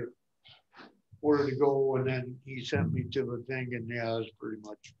see where to go, and then he sent me to the thing, and yeah, that's pretty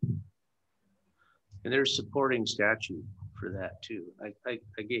much. And there's supporting statute for that too. I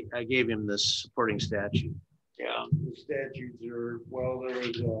gave him this supporting statute. Yeah, the statutes are, well, there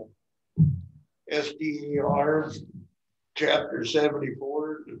is a SDR chapter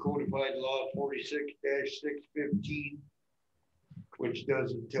 74, the codified law 46-615, which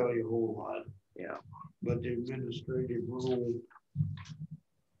doesn't tell you a whole lot. Yeah. But the administrative rule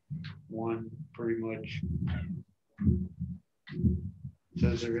 1 pretty much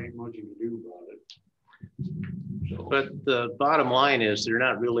says there ain't much you can do about it. So, but the bottom line is they're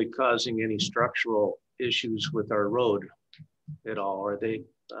not really causing any structural issues with our road at all, are they?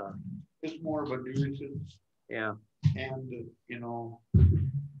 It's more of a nuisance. Yeah. And, you know,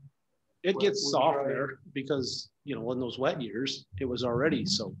 it gets soft there because, you know, in those wet years, it was already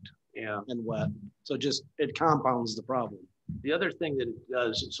soaked. Yeah. And wet. So just, it compounds the problem. The other thing that it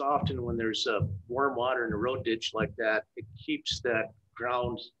does, it's often when there's warm water in a road ditch like that, it keeps that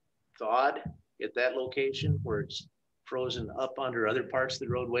ground thawed at that location where it's frozen up under other parts of the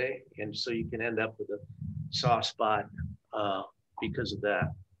roadway. And so you can end up with a soft spot because of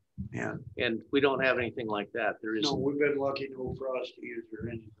that. Yeah. And we don't have anything like that. There No, isn't. we've been lucky, no frost years or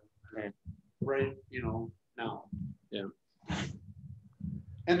anything. Right. Right, now. Yeah.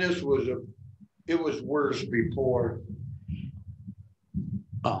 And this was it was worse before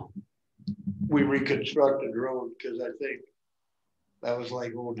we reconstructed the road, because I think that was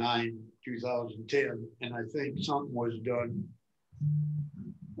like 09, 2010, and I think something was done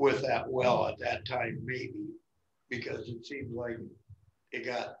with that well at that time, maybe, because it seems like it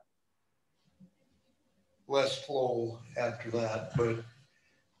got less flow after that, but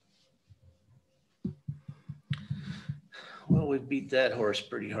Well, we beat that horse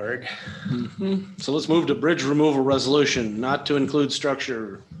pretty hard. So let's move to bridge removal resolution, not to include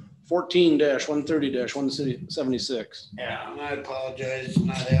structure 14-130-176. yeah, and I apologize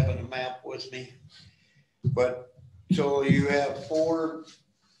not having a map with me. But, so you have 4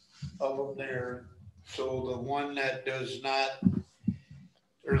 of them there. So the one that does not,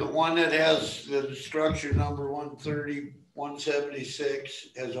 or the one that has the structure number 130, 176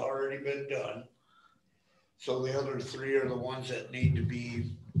 has already been done. So the other 3 are the ones that need to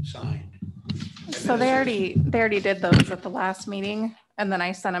be signed. So they already did those at the last meeting, and then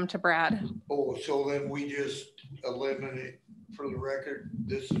I sent them to Brad. Oh, so then we just eliminate, for the record,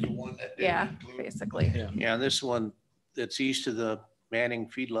 this is the one that didn't Yeah, include. basically. Yeah, this one that's east of the Manning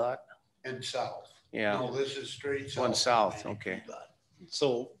feedlot. And south. Yeah, No, this is straight south. one south, okay.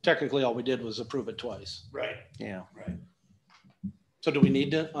 So technically all we did was approve it twice. Right, Yeah. right. So do we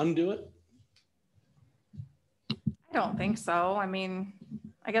need to undo it? I don't think so. I mean,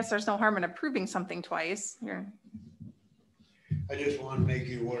 I guess there's no harm in approving something twice. I just want to make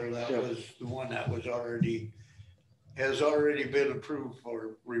you aware that Yeah. was the one that was has already been approved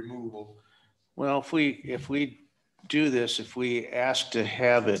for removal. Well, if we do this, if we ask to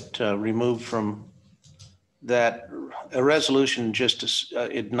have it removed from that, a resolution just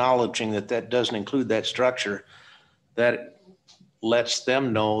acknowledging that doesn't include that structure, that lets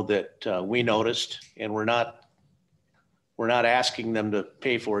them know that we noticed, and we're not asking them to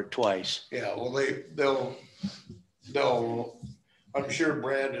pay for it twice. Yeah, well, they'll, I'm sure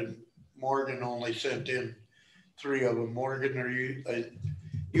Brad and Morgan only sent in 3 of them. Morgan,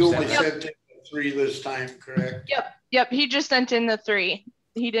 you only sent in 3 this time, correct? Yep, he just sent in the 3.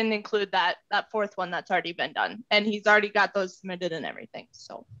 He didn't include that 4th one that's already been done, and he's already got those submitted and everything,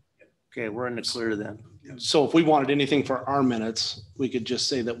 so. Okay, we're in the clear then. So if we wanted anything for our minutes, we could just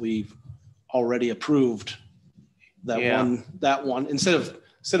say that we've already approved that one, instead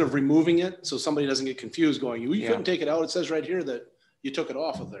of removing it, so somebody doesn't get confused going, you couldn't take it out. It says right here that you took it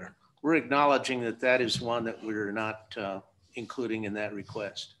off of there. We're acknowledging that is one that we're not including in that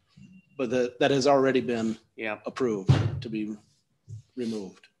request. But that has already been Yeah. approved to be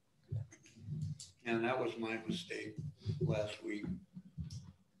removed. And that was my mistake last week.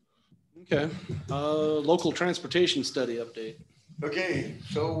 Okay, local transportation study update. Okay,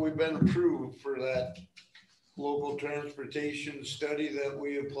 so we've been approved for that local transportation study that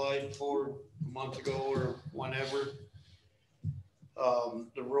we applied for a month ago or whenever.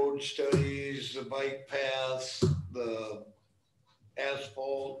 The road studies, the bike paths, the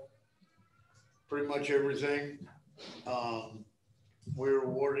asphalt, pretty much everything. We were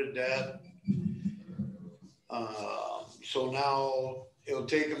awarded that. So now it'll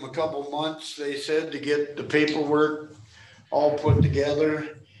take them a couple months, they said, to get the paperwork all put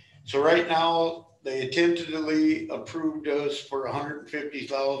together. So right now, they tentatively approved us for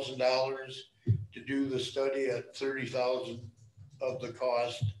 $150,000 to do the study at $30,000 of the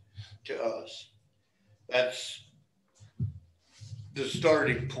cost to us. That's the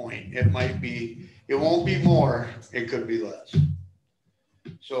starting point. It won't be more, it could be less.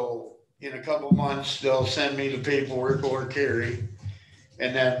 So in a couple months, they'll send me the paperwork or Carrie,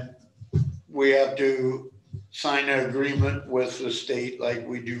 and then we have to sign an agreement with the state like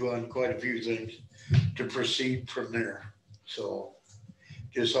we do on quite a few things to proceed from there. So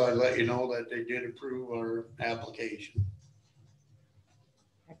just so I let you know that they did approve our application.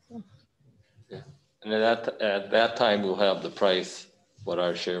 Excellent. And at that time, we'll have the price, what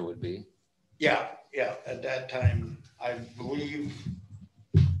our share would be. Yeah, at that time, I believe,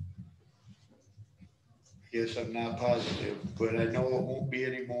 yes, I'm not positive, but I know it won't be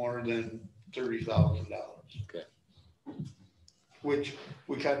any more than $30,000. Okay. Which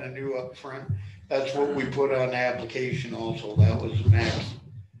we kind of knew up front. That's what we put on the application also. That was the max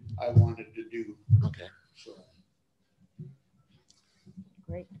I wanted to do. Okay. So.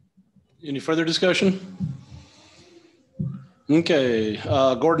 Great. Any further discussion? Okay,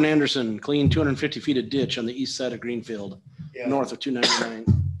 Gordon Anderson, clean 250 feet of ditch on the east side of Greenfield, Yeah. north of 299.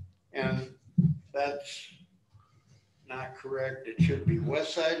 And that's not correct. It should be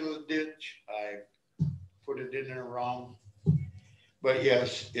west side of the ditch. I put it in there wrong. But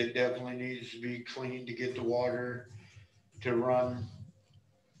yes, it definitely needs to be cleaned to get the water to run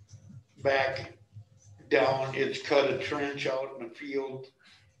back down. It's cut a trench out in the field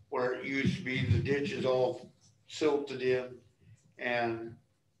where it used to be. The ditch is all silted in, and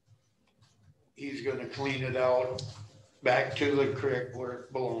he's gonna clean it out back to the creek where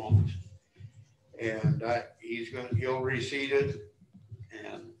it belongs. And he'll reseed it.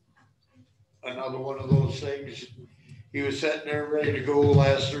 And another one of those things, he was sitting there ready to go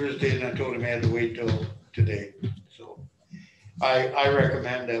last Thursday, and I told him I had to wait till today. So I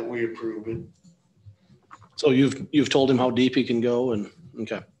recommend that we approve it. So you've told him how deep he can go, and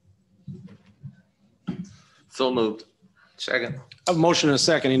okay. So moved. Second. I have a motion and a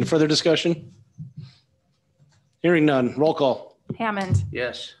second. Any further discussion? Hearing none. Roll call. Hammond,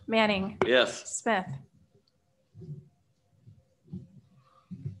 Yes. Manning, Yes. Smith.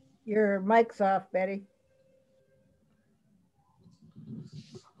 Your mic's off, Betty.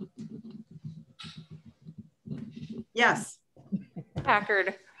 Yes.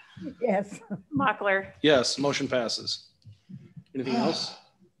 Packard, Yes. Mochler. Yes, motion passes. Anything else?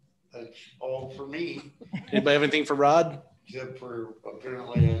 That's all for me, Anybody have anything for Rod? except for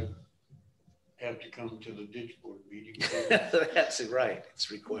apparently I have to come to the ditch board meeting. That's right.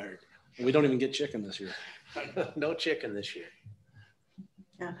 It's required. We don't even get chicken this year. No chicken this year.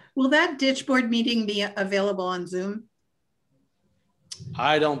 Yeah. Will that ditch board meeting be available on Zoom?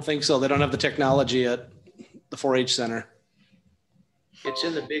 I don't think so. They don't have the technology at the 4-H center. It's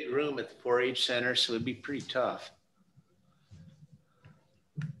in the big room at the 4-H center, so it'd be pretty tough.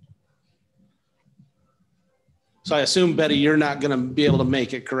 So I assume, Betty, you're not going to be able to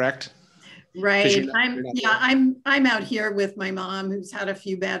make it, correct? Right. you're not I'm out here with my mom who's had a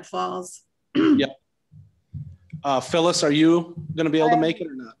few bad falls. Yep. Phyllis, are you going to be able to make it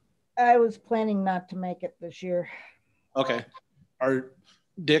or not? I was planning not to make it this year. Okay. Are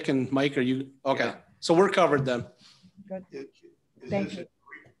Dick and Mike, are you? Okay. Yeah. So we're covered then. Thank you.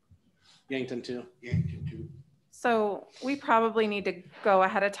 Yankton too. Yankton too. So we probably need to go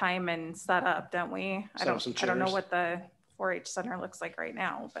ahead of time and set up, don't we? Set up some I don't know chairs. what the 4-H center looks like right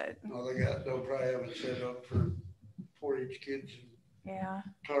now, but No, they'll probably have it set up for 4-H kids and yeah.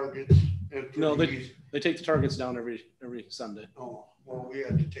 targets. And for No, these. they take the targets down every Sunday. Oh, well, we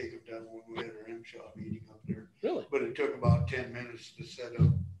had to take them down when we had our MSHA meeting up there, Really? but it took about 10 minutes to set up.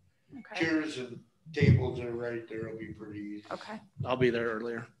 Okay. Chairs and tables are right there. It'll be pretty easy. Okay. I'll be there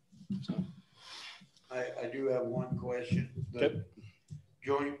earlier. So. I do have one question. The Okay.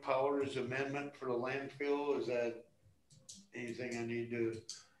 joint powers amendment for the landfill, is that anything I need to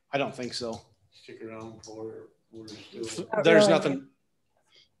I don't think so. stick around for? We're still, Not There's really. nothing.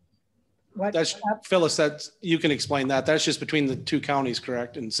 What? That's Phyllis. That's you can explain that. That's just between the two counties,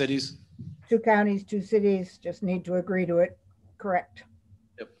 correct, and cities. 2 counties, 2 cities just need to agree to it. Correct.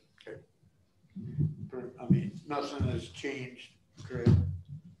 I mean, nothing has changed, correct?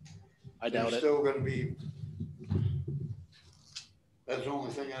 I doubt It's it. still gonna be, that's the only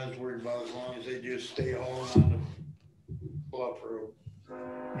thing I was worried about, as long as they just stay hauling on the bluff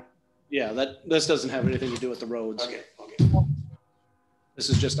road. Yeah, this doesn't have anything to do with the roads. Okay, okay, This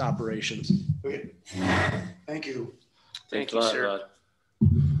is just operations. okay. Thank you. Thank Thanks you, a lot, sir. Rod.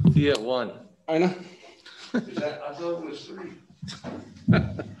 See you at 1. I know. Is that, I thought it was 3.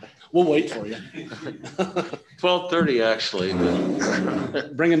 We'll wait for you. 12:30 actually.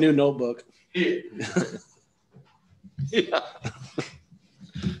 But Bring a new notebook. yeah.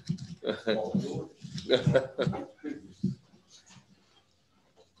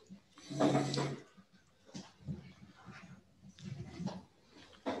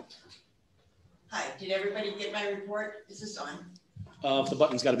 Hi, did everybody get my report? Is this on? If the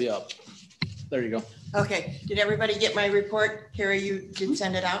button's got to be up. There you go. Okay, did everybody get my report? Carrie, you did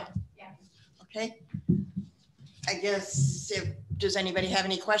send it out? Yeah. Okay. I guess does anybody have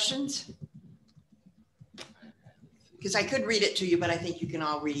any questions? Because I could read it to you, but I think you can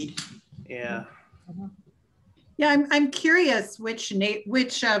all read. Yeah. Yeah, I'm curious which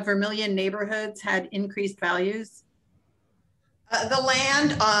Vermillion neighborhoods had increased values. The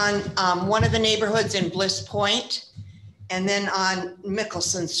land on one of the neighborhoods in Bliss Point and then on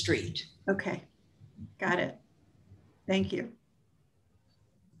Mickelson Street. Okay, got it. Thank you.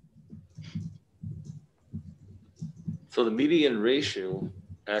 So the median ratio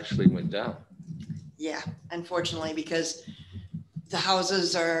actually went down. Yeah, unfortunately, because the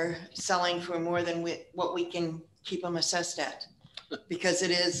houses are selling for more than what we can keep them assessed at. Because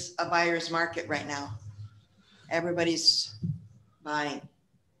it is a buyer's market right now. Everybody's buying.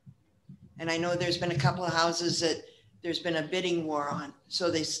 And I know there's been a couple of houses that there's been a bidding war on. So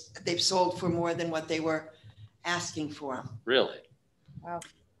they've sold for more than what they were asking for them. Really? Wow.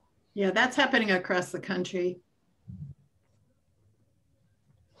 Yeah, that's happening across the country.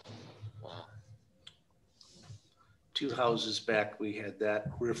 Wow. 2 houses back, we had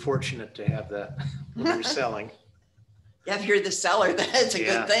that. We were fortunate to have that when we were selling. Yeah, if you're the seller, that's a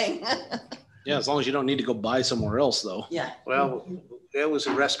Yeah. good thing. Yeah, as long as you don't need to go buy somewhere else though. Yeah. Well, it was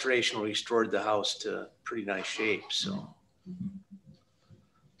a restoration. We restored the house to pretty nice shape, so.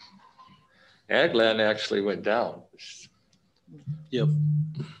 Ag land actually went down. Yep.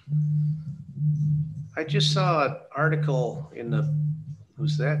 I just saw an article in the,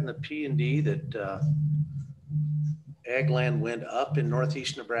 was that in the P&D that ag land went up in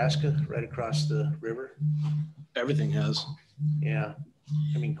northeast Nebraska, right across the river? Everything has. Yeah,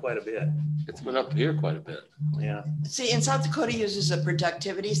 I mean, quite a bit. It's been up here quite a bit. Yeah. See, in South Dakota uses a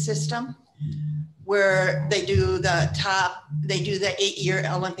productivity system where they do the 8-year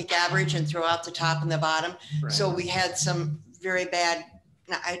Olympic average and throw out the top and the bottom. Right. So we had some very bad,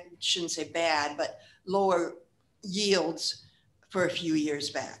 I shouldn't say bad, but lower yields for a few years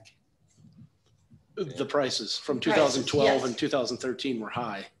back. The prices from Prices, 2012 yes. and 2013 were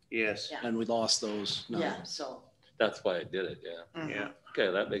high, Yes. Yeah. and we lost those. No. Yeah, so. That's why I did it, yeah. mhm. Yeah.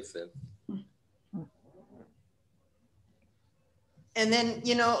 Okay, that makes sense. And then,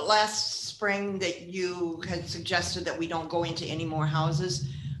 you know, last spring that you had suggested that we don't go into any more houses.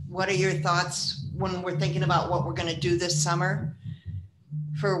 What are your thoughts when we're thinking about what we're gonna do this summer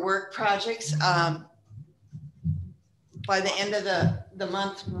for work projects? By the end of the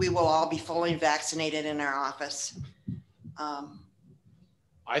month, we will all be fully vaccinated in our office.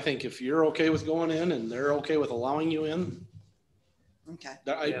 I think if you're okay with going in and they're okay with allowing you in, Okay,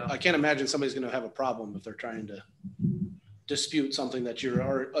 Yeah. I can't imagine somebody's going to have a problem if they're trying to dispute something that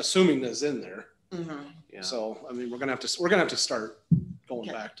you're assuming is in there. mhm. Yeah. So, I mean, we're gonna have to start going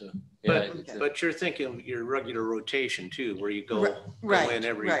Okay. back to. Yeah, But you're thinking of your regular rotation too, where you go Right, in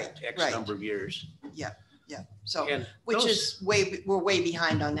every right, X right. number of years. Yeah, so, And which those- is we're way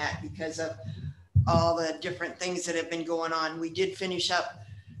behind on that because of all the different things that have been going on. We did finish up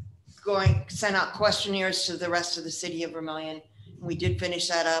sent out questionnaires to the rest of the city of Vermillion. We did finish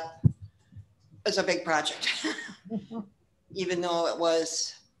that up. It's a big project, even though it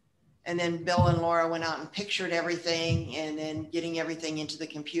was. And then Bill and Laura went out and pictured everything and then getting everything into the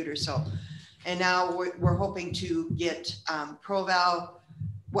computer. So, and now we're hoping to get ProVal.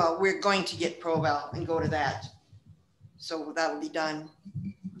 Well, we're going to get ProVal and go to that. So that'll be done.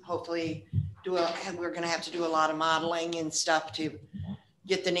 Hopefully we're gonna have to do a lot of modeling and stuff to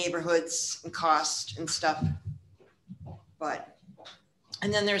get the neighborhoods and cost and stuff. But,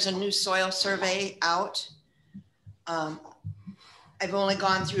 and then there's a new soil survey out. I've only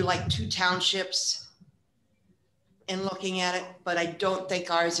gone through like 2 townships and looking at it, but I don't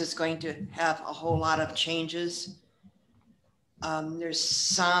think ours is going to have a whole lot of changes. There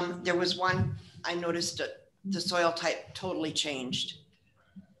was one, I noticed the soil type totally changed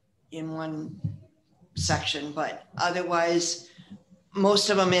in one section, but otherwise, most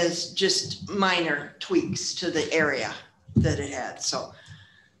of them is just minor tweaks to the area that it had. So,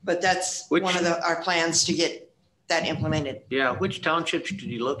 but that's one of our plans to get that implemented. Yeah, which townships did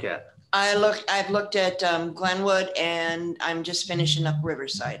you look at? I've looked at Glenwood and I'm just finishing up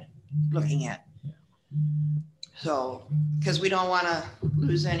Riverside looking at. So, because we don't want to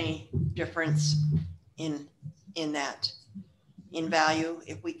lose any difference in that, in value,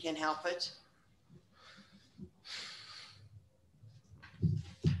 if we can help it.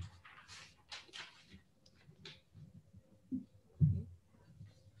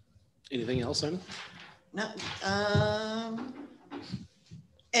 Anything else, Simon? No,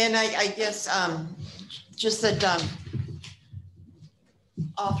 and I guess just that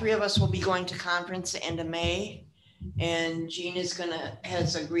all 3 of us will be going to conference the end of May, and Jean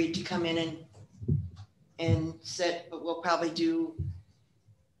has agreed to come in and sit, but we'll probably do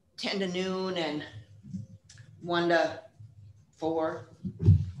 10 to noon and 1 to 4,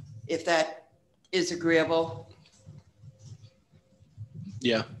 if that is agreeable.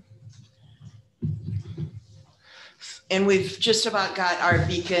 Yeah. And we've just about got our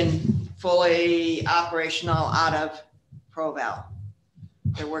beacon fully operational out of ProVal.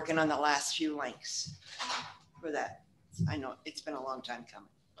 They're working on the last few links for that. I know it's been a long time coming.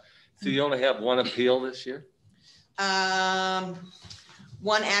 So you only have 1 appeal this year? 1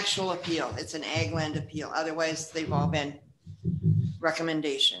 actual appeal. It's an ag land appeal. Otherwise, they've all been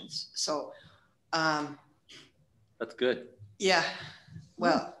recommendations. So, That's good. yeah,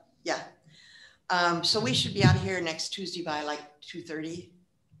 well, yeah. So we should be out of here next Tuesday by like 2:30,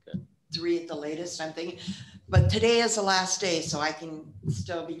 3 at the latest, I'm thinking. But today is the last day, so I can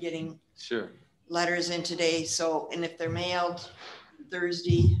still be getting Sure. letters in today. So, and if they're mailed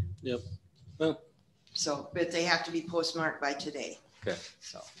Thursday. Yep. Well, so, but they have to be postmarked by today. Okay.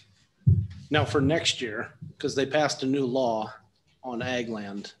 So. Now for next year, because they passed a new law on ag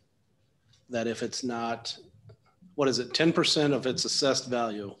land, that if it's not, what is it, 10% of its assessed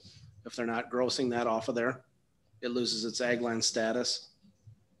value, if they're not grossing that off of there, it loses its ag land status.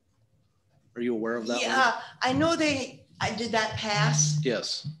 Are you aware of that? Yeah, I know I did that pass.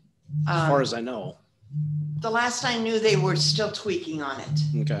 Yes, as far as I know. The last I knew, they were still tweaking on it.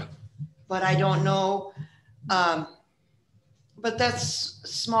 Okay. But I don't know. But that's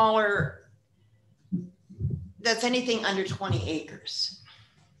smaller. That's anything under 20 acres.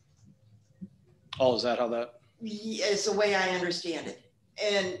 Oh, is that how that? Is the way I understand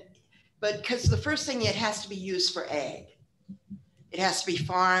it. But because the first thing, it has to be used for ag. It has to be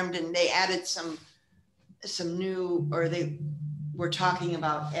farmed, and they added some new, or they were talking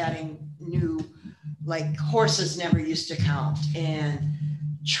about adding new, like horses never used to count and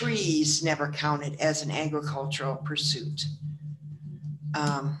trees never counted as an agricultural pursuit.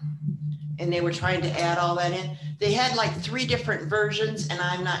 And they were trying to add all that in. They had like 3 different versions, and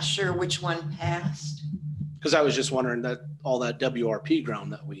I'm not sure which one passed. Because I was just wondering that all that WRP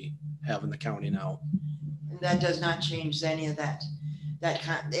ground that we have in the county now. And that does not change any of that.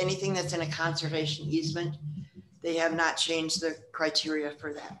 Anything that's in a conservation easement, they have not changed the criteria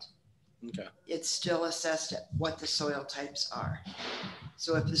for that. Okay. It's still assessed at what the soil types are.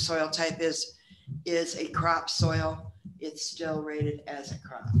 So if the soil type is a crop soil, it's still rated as a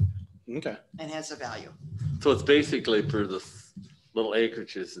crop. Okay. And has a value. So it's basically for the little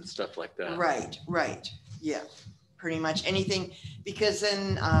acreages and stuff like that. Right. Yeah, pretty much anything, because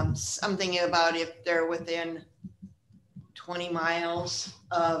then I'm thinking about if they're within 20 miles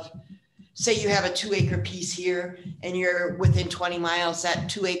of, say you have a 2-acre piece here and you're within 20 miles, that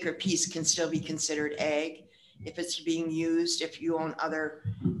 2-acre piece can still be considered ag if it's being used, if you own other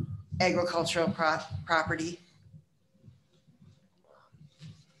agricultural property.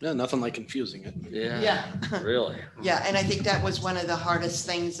 Yeah, nothing like confusing it. Yeah. Really. Yeah, and I think that was one of the hardest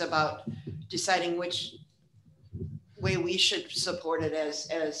things about deciding which way we should support it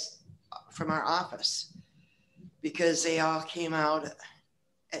as from our office, because they all came out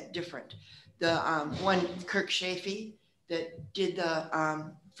at different. The one, Kirk Chafee, that did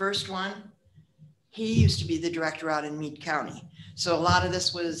the first one, he used to be the director out in Meade County. So a lot of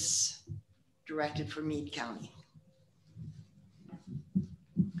this was directed for Meade County,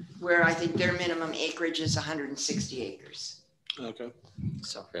 where I think their minimum acreage is 160 acres. Okay.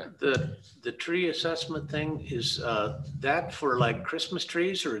 So the tree assessment thing, is that for like Christmas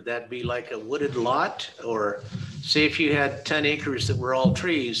trees, or would that be like a wooded lot? Or say if you had 10 acres that were all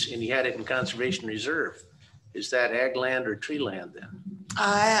trees and you had it in conservation reserve, is that ag land or tree land then?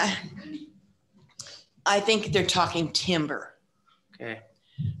 I think they're talking timber. Okay.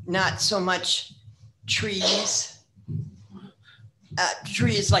 Not so much trees.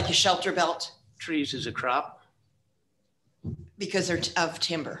 Trees like a shelter belt. Trees is a crop? Because they're of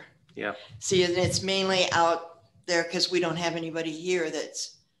timber. Yeah. See, and it's mainly out there because we don't have anybody here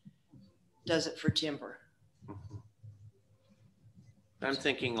that's does it for timber. I'm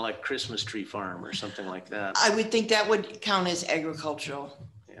thinking like Christmas tree farm or something like that. I would think that would count as agricultural.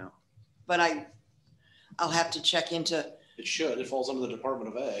 Yeah. But I'll have to check into. It should. It falls under the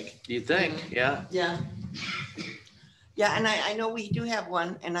Department of Ag. You think? Yeah. Yeah. Yeah, and I know we do have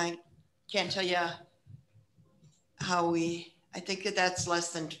one, and I can't tell you how I think that's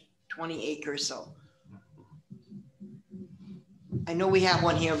less than 20 acres. So I know we have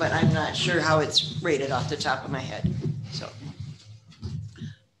one here, but I'm not sure how it's rated off the top of my head. So,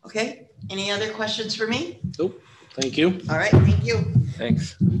 okay. Any other questions for me? Nope. Thank you. All right. Thank you.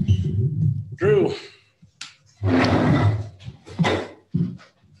 Thanks. Drew.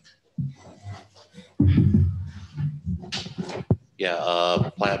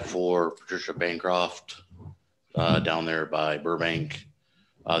 Yeah, plat for Patricia Bancroft down there by Burbank.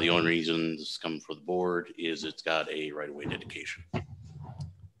 The only reason this is coming for the board is it's got a right-of-way dedication.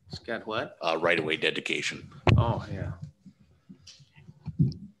 It's got what? Right-of-way dedication. Oh, yeah.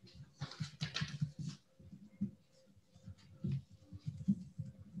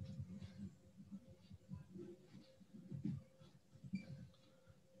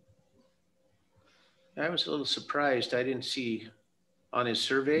 I was a little surprised. I didn't see on his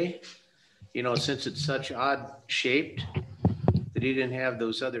survey, you know, since it's such odd shaped, that he didn't have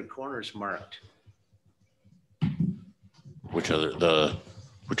those other corners marked. Which other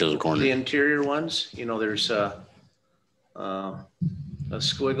corner? The interior ones, you know, there's a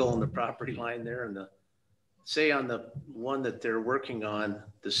squiggle on the property line there, and say on the one that they're working on,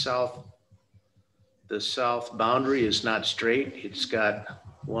 the south boundary is not straight. It's got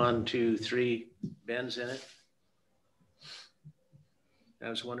 1, 2, 3 bends in it. I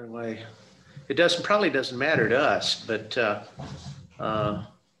was wondering why. It probably doesn't matter to us, but the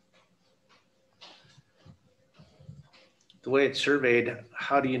way it's surveyed,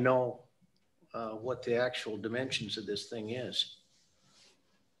 how do you know what the actual dimensions of this thing is?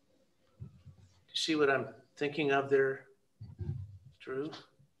 Do you see what I'm thinking of there, Drew?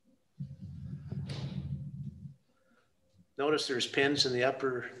 Notice there's pins in the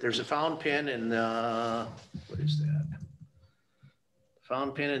upper, there's a found pin in, what is that?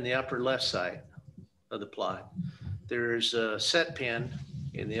 Found pin in the upper left side of the plot. There's a set pin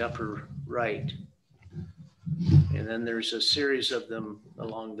in the upper right. And then there's a series of them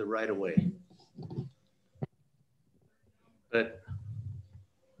along the right of way. But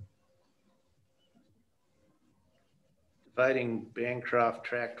dividing Bancroft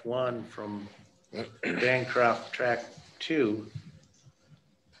Tract 1 from Bancroft Tract 2,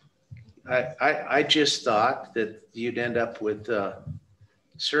 I just thought that you'd end up with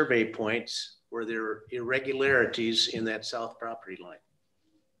survey points where there are irregularities in that south property line.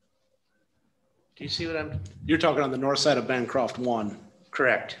 Do you see what You're talking on the north side of Bancroft 1.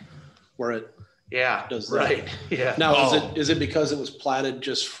 Correct. Where it does that. Right. Yeah. Now, is it because it was platted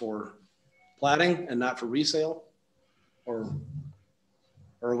just for platting and not for resale? Or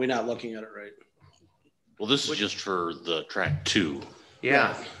are we not looking at it right? Well, this is just for the track 2.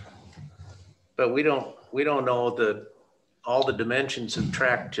 Yeah. But we don't know all the dimensions of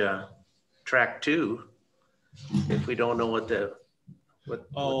track 2 if we don't know what that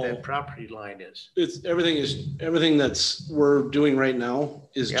property line is. It's everything that's we're doing right now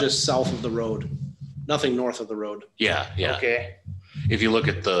is just south of the road, nothing north of the road. Yeah. Okay. If you look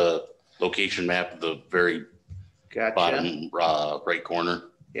at the location map, the very bottom right corner.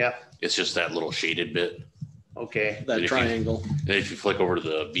 Yeah. It's just that little shaded bit. Okay. That triangle. And if you flick over to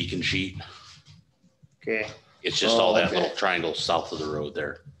the beacon sheet. Okay. It's just all that little triangle south of the road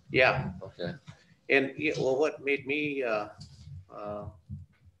there. Yeah. Okay. And well, what made me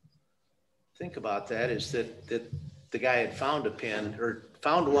think about that is that the guy had found a pin or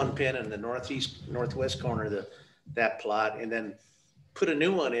found one pin in the northwest corner of that plot, and then put a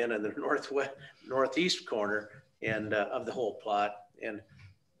new one in the northeast corner and of the whole plot. And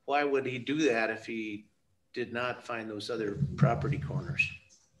why would he do that if he did not find those other property corners?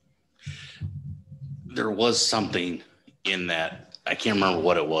 There was something in that. I can't remember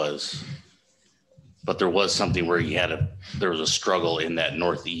what it was, but there was something where there was a struggle in that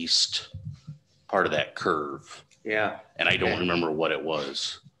northeast part of that curve. Yeah. And I don't remember what it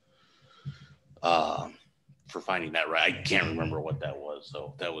was for finding that right. I can't remember what that was.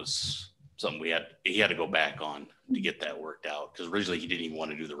 So that was something he had to go back on to get that worked out. Because originally he didn't even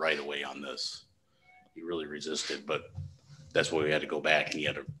want to do the right of way on this. He really resisted, but that's why we had to go back and he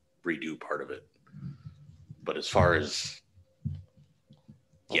had to redo part of it. But as far as,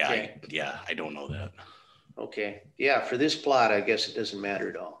 I don't know that. Okay. Yeah. For this plot, I guess it doesn't matter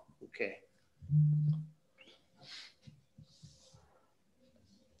at all. Okay.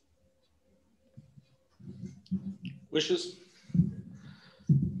 Wishes?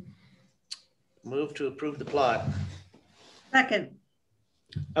 Move to approve the plot. Second.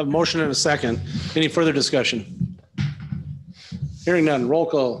 I have a motion and a second. Any further discussion? Hearing none, roll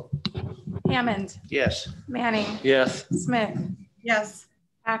call. Hammond, Yes. Manning, Yes. Smith, Yes.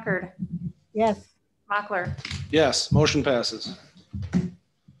 Packard, Yes. Mochler. Yes, motion passes.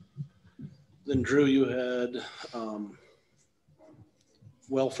 Then Drew, you had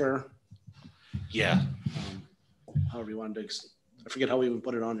welfare, Yeah. however you wanted to, I forget how we even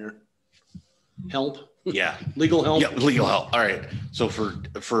put it on here. Help? Yeah. Legal help? Yeah, legal help. All right. So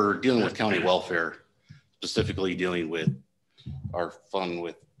for dealing with county welfare, specifically dealing with our fund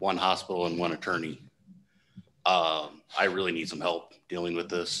with one hospital and one attorney, I really need some help dealing with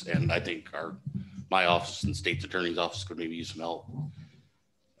this. And I think my office and state's attorney's office could maybe use some help.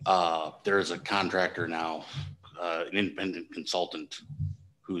 There is a contractor now, an independent consultant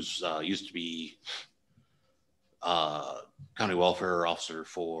who's used to be county welfare officer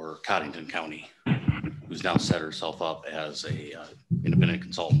for Cottington County, who's now set herself up as a independent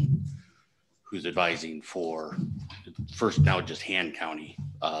consultant who's advising for first now just Han County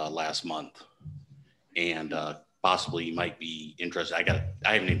last month. And possibly you might be interested. I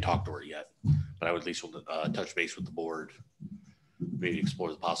haven't even talked to her yet, but I would at least touch base with the board, maybe explore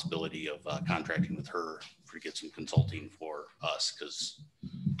the possibility of contracting with her to get some consulting for us, because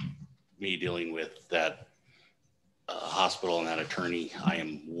me dealing with that hospital and that attorney, I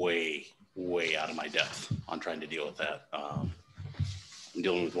am way way out of my depth on trying to deal with that. I'm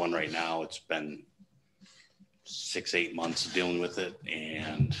dealing with one right now. It's been 6-8 months of dealing with it,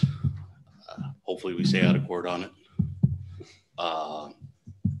 and hopefully we stay out of court on it.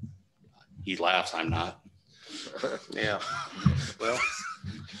 He laughs, I'm not. Yeah. Well,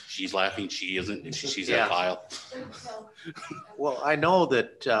 she's laughing, she isn't, and she sees Yeah. that file. well, I know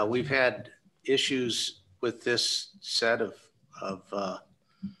that we've had issues with this set of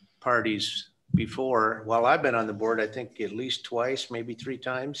parties before. While I've been on the board, I think at least twice, maybe 3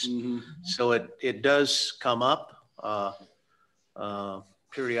 times. So it does come up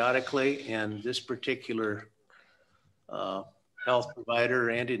periodically, and this particular health provider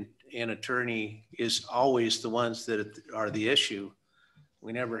and an attorney is always the ones that are the issue.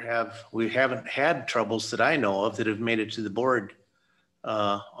 We haven't had troubles that I know of that have made it to the board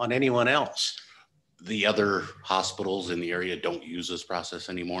on anyone else. The other hospitals in the area don't use this process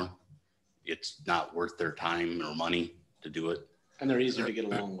anymore. It's not worth their time or money to do it. And they're easier to get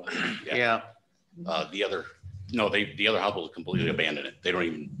along with. Yeah. The other hospitals completely abandon it. They don't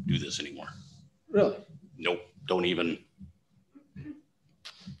even do this anymore. Really? Nope, don't even.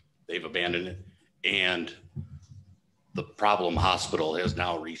 They've abandoned it. And the Problem Hospital has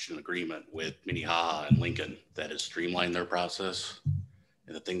now reached an agreement with Minnehaha and Lincoln that has streamlined their process.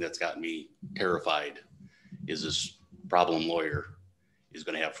 And the thing that's got me terrified is this Problem lawyer is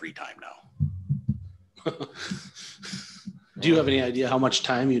going to have free time now. Do you have any idea how much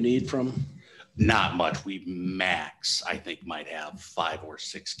time you need from? Not much. We max, I think, might have 5 or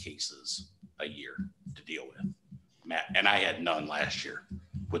 6 cases a year to deal with. And I had none last year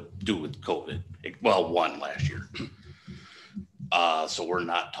with COVID. Well, 1 last year. So we're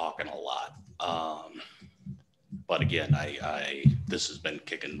not talking a lot. But again, this has been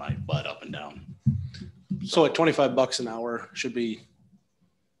kicking my butt up and down. So at $25 an hour, should we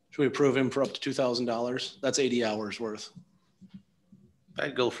approve him for up to $2,000? That's 80 hours worth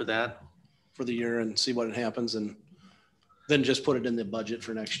I'd go for that. for the year and see what happens, and then just put it in the budget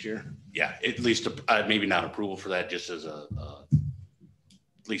for next year. Yeah, at least maybe not approval for that, just as at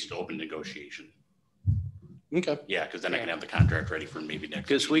least open negotiation. Okay. Yeah, because then I can have the contract ready for maybe next.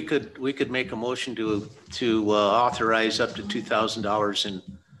 Because we could make a motion to authorize up to $2,000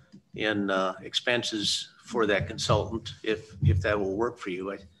 in expenses for that consultant, if that will work for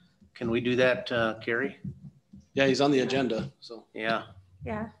you. Can we do that, Carrie? Yeah, he's on the agenda, so. Yeah,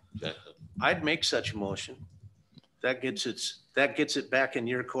 Yeah. I'd make such a motion. That gets it back in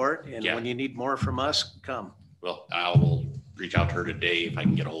your court, and Yeah. when you need more from us, come. Well, I will reach out to her today if I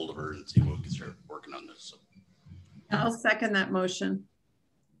can get a hold of her and see what we can start working on this. So. I'll second that motion.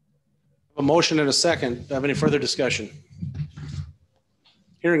 A motion and a second. Do I have any further discussion?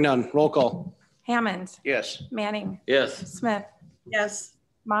 Hearing none. Roll call. Hammond, Yes. Manning, Yes. Smith, Yes.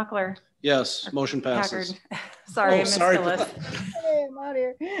 Mochler, Yes, motion Packard. passes. Sorry, I Oh, missed sorry. the list. Hey, I'm out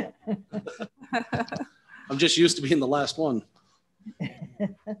here. I'm just used to being the last one.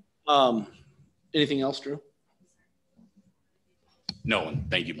 Anything else, Drew? No, and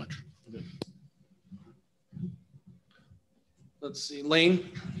thank you much. Let's see,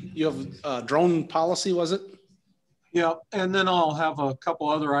 Lane, you have a drone policy, was it? Yeah, and then I'll have a couple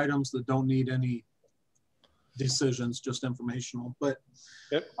other items that don't need any decisions, just informational. But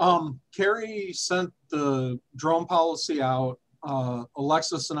yep. Carrie sent the drone policy out.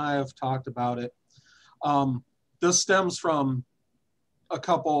 Alexis and I have talked about it. This stems from a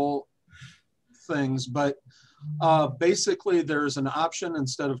couple things, but basically there's an option.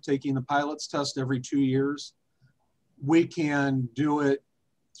 Instead of taking the pilot's test every 2 years, we can do it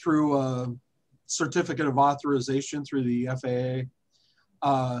through a certificate of authorization through the FAA,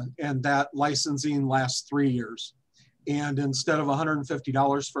 and that licensing lasts 3 years. And instead of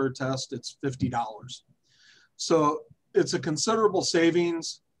 $150 for a test, it's $50. So it's a considerable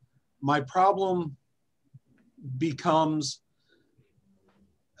savings. My problem becomes,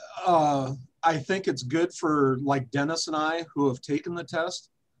 I think it's good for like Dennis and I who have taken the test,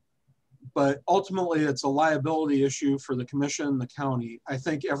 but ultimately it's a liability issue for the commission and the county. I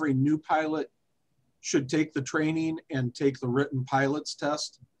think every new pilot should take the training and take the written pilot's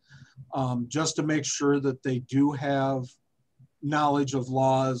test, just to make sure that they do have knowledge of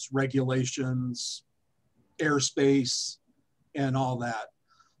laws, regulations, airspace, and all that.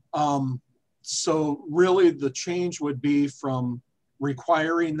 So really the change would be from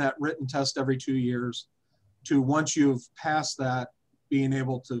requiring that written test every 2 years to, once you've passed that, being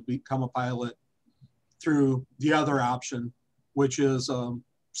able to become a pilot through the other option, which is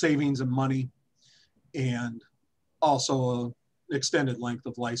savings and money, and also an extended length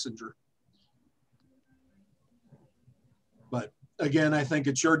of licensure. But again, I think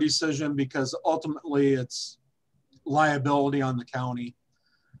it's your decision because ultimately it's liability on the county.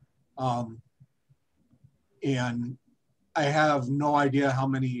 And I have no idea how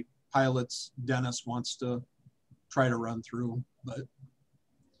many pilots Dennis wants to try to run through, but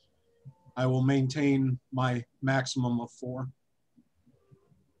I will maintain my maximum of 4.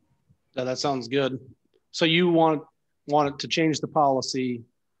 Yeah, that sounds good. So you want it to change the policy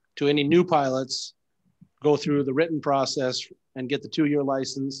to any new pilots, go through the written process and get the 2-year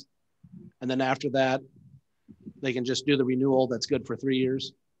license. And then after that, they can just do the renewal. That's good for 3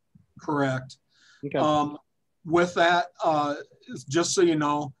 years. Correct. Okay. With that, just so you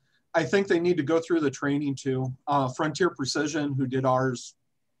know, I think they need to go through the training too. Frontier Precision, who did ours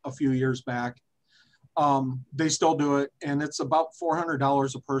a few years back, they still do it. And it's about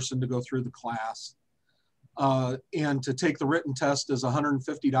 $400 a person to go through the class. And to take the written test is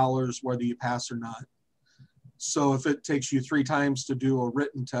 $150 whether you pass or not. So if it takes you 3 times to do a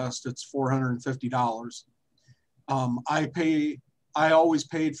written test, it's $450. I always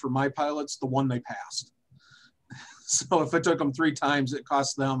paid for my pilots the one they passed. So if it took them 3 times, it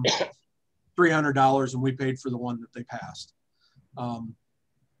cost them $300 and we paid for the one that they passed.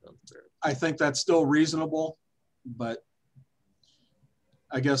 I think that's still reasonable, but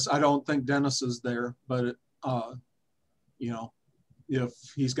I guess I don't think Dennis is there, but you know, if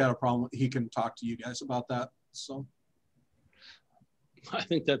he's got a problem, he can talk to you guys about that. So I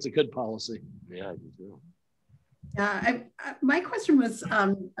think that's a good policy. Yeah, I do too. My question was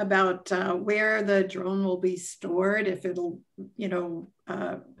about where the drone will be stored, if it'll, you know,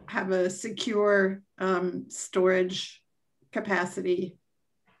 have a secure storage capacity.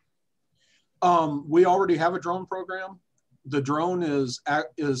 We already have a drone program. The drone is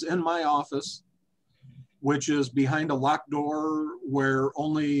in my office, which is behind a locked door where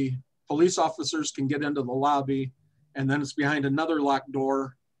only police officers can get into the lobby. And then it's behind another locked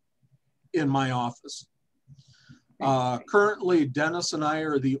door in my office. Currently, Dennis and I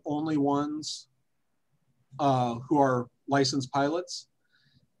are the only ones who are licensed pilots.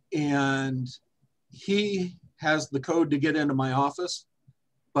 And he has the code to get into my office,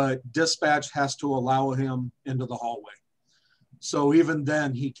 but dispatch has to allow him into the hallway. So even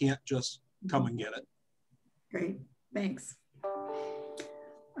then, he can't just come and get it. Great, thanks.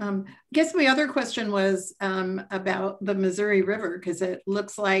 I guess my other question was about the Missouri River, because it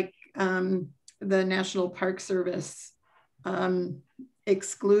looks like the National Park Service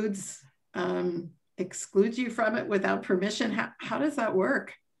excludes you from it without permission. How does that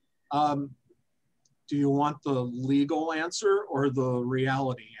work? Do you want the legal answer or the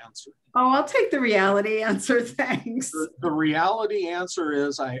reality answer? Oh, I'll take the reality answer, thanks. The reality answer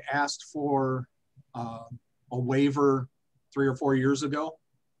is I asked for a waiver 3 or 4 years ago.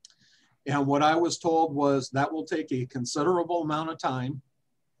 And what I was told was that will take a considerable amount of time.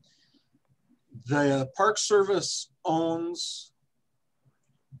 The Park Service owns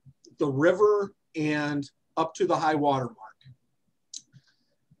the river and up to the high water mark.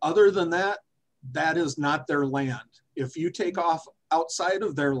 Other than that, that is not their land. If you take off outside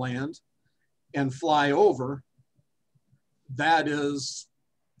of their land and fly over, that is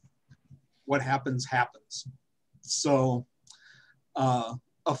what happens. So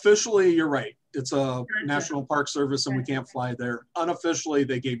officially, you're right. It's a National Park Service and we can't fly there. Unofficially,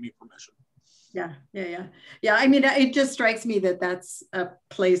 they gave me permission. Yeah. I mean, it just strikes me that that's a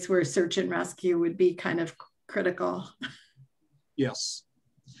place where search and rescue would be kind of critical. Yes.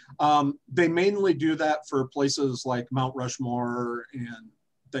 They mainly do that for places like Mount Rushmore and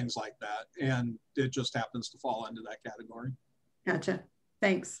things like that. And it just happens to fall into that category. Gotcha.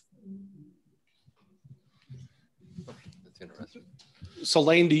 Thanks. That's interesting. So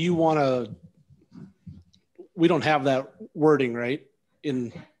Lane, do you want to, we don't have that wording, right?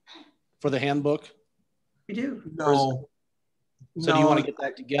 For the handbook? We do. No. So do you want to get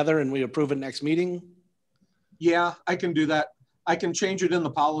that together and we approve it next meeting? Yeah, I can do that. I can change it in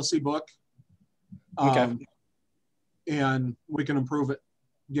the policy book. Okay. And we can approve it.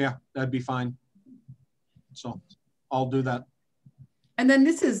 Yeah, that'd be fine. So I'll do that. And then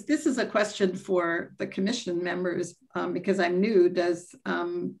this is a question for the commission members because I'm new. Does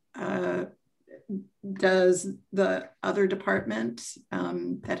the other department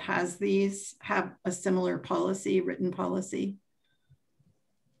that has these have a similar policy, written policy?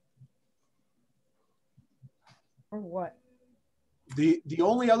 Or what? The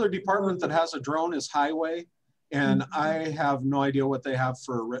only other department that has a drone is Highway, and I have no idea what they have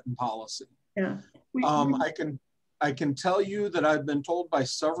for a written policy. Yeah. I can tell you that I've been told by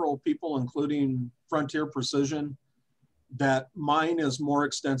several people, including Frontier Precision, that mine is more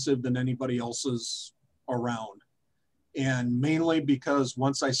extensive than anybody else's around. And mainly because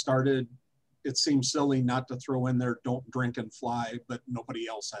once I started, it seemed silly not to throw in there, don't drink and fly, but nobody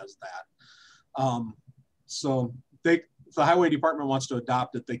else has that. So if the highway department wants to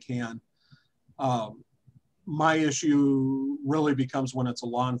adopt it, they can. My issue really becomes when it's a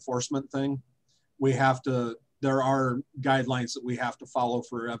law enforcement thing. There are guidelines that we have to follow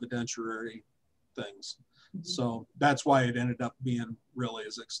for evidentiary things. So that's why it ended up being really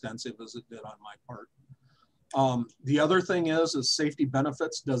as extensive as it did on my part. The other thing is Safety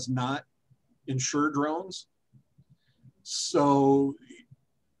Benefits does not insure drones. So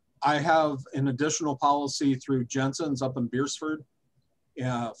I have an additional policy through Jensen's up in Beersford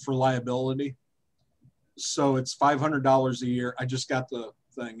for liability. So it's $500 a year. I just got the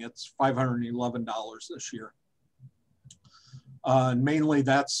thing. It's $511 this year. Mainly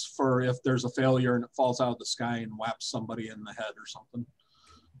that's for if there's a failure and it falls out of the sky and whaps somebody in the head or something.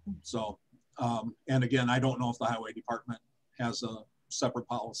 So, and again, I don't know if the highway department has a separate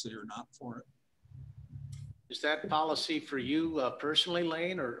policy or not for it. Is that policy for you personally,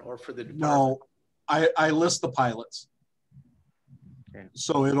 Lane, or for the department? No, I list the pilots. Okay.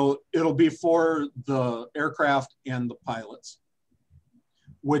 So it'll be for the aircraft and the pilots,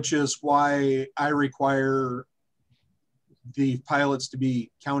 which is why I require the pilots to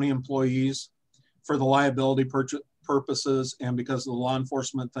be county employees for the liability purposes, and because of the law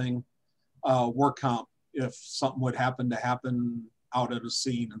enforcement thing, work comp if something would happen out at a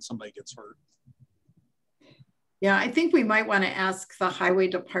scene and somebody gets hurt. Yeah, I think we might want to ask the highway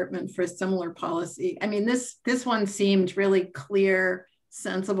department for a similar policy. I mean, this one seemed really clear,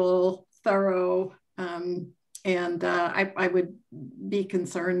 sensible, thorough, and I would be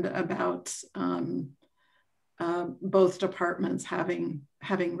concerned about both departments having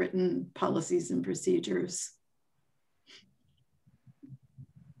written policies and procedures.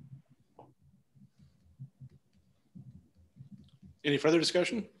 Any further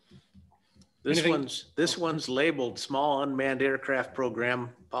discussion? This one's labeled Small Unmanned Aircraft Program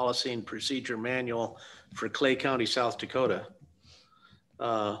Policy and Procedure Manual for Clay County, South Dakota.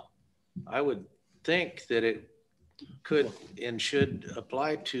 I would think that it could and should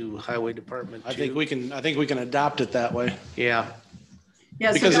apply to highway department too. I think we can adopt it that way. Yeah.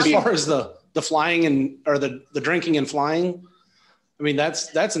 Yeah. Because as far as the flying or the drinking and flying, I mean,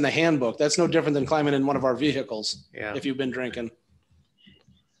 that's in the handbook. That's no different than climbing in one of our vehicles. Yeah. If you've been drinking.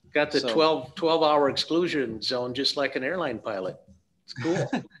 Got the 12-hour exclusion zone, just like an airline pilot. It's cool.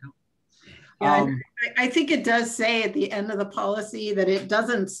 Yeah, I think it does say at the end of the policy that it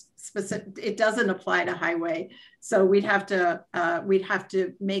doesn't apply to highway. So we'd have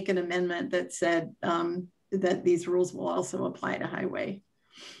to make an amendment that said that these rules will also apply to highway.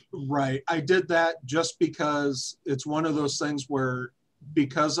 Right. I did that just because it's one of those things where,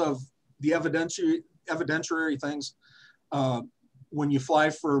 because of the evidentiary things, when you fly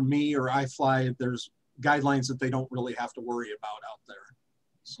for me or I fly, there's guidelines that they don't really have to worry about out there.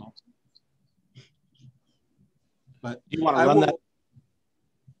 So, but you want to run that?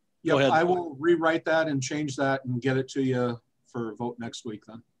 Yeah, I will rewrite that and change that and get it to you for vote next week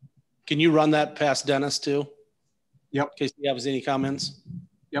then. Can you run that past Dennis too? Yep. In case he has any comments?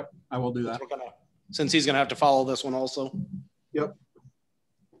 Yep, I will do that. Since he's gonna have to follow this one also. Yep.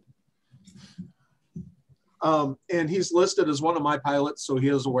 And he's listed as one of my pilots, so he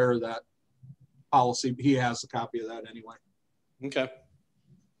is aware of that policy. He has a copy of that anyway. Okay.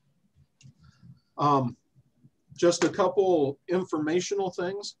 Just a couple informational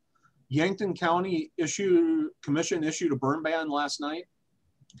things. Yankton County Commission issued a burn ban last night.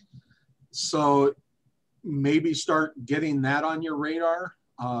 So maybe start getting that on your radar,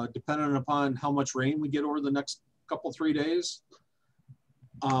 depending upon how much rain we get over the next couple, 3 days.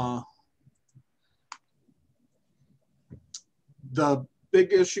 The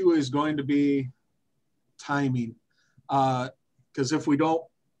big issue is going to be timing, because if we don't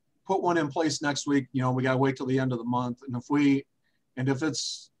put one in place next week, you know, we got to wait till the end of the month. And if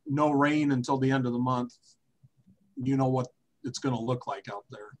it's no rain until the end of the month, you know what it's going to look like out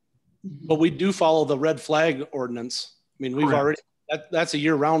there. But we do follow the red flag ordinance. I mean, we've already, that's a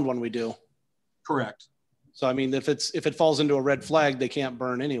year round one we do. Correct. So, I mean, if it falls into a red flag, they can't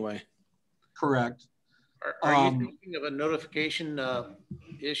burn anyway. Correct. Are you thinking of a notification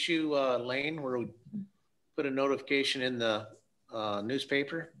issue, Lane, where we put a notification in the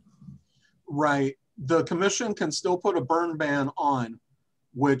newspaper? Right. The commission can still put a burn ban on,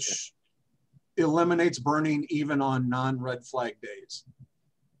 which eliminates burning even on non-red flag days,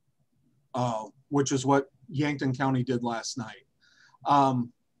 which is what Yankton County did last night.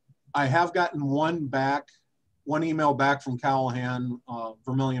 I have gotten one email back from Callahan,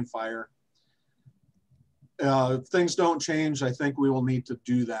 Vermilion Fire. If things don't change, I think we will need to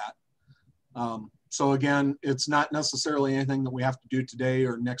do that. So again, it's not necessarily anything that we have to do today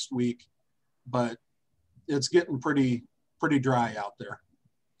or next week, but it's getting pretty dry out there.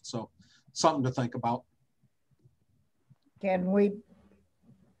 So something to think about. Can we,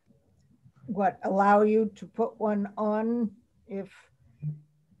 allow you to put one on if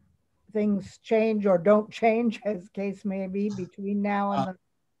things change or don't change, as case may be, between now and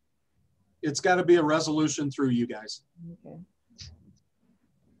it's got to be a resolution through you guys. Okay.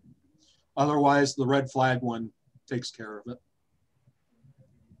 Otherwise, the red flag one takes care of it.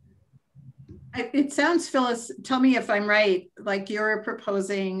 It sounds, Phyllis, tell me if I'm right, like you're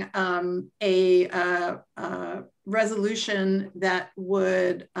proposing a resolution that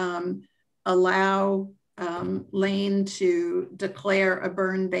would allow Lane to declare a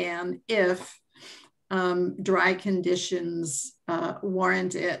burn ban if dry conditions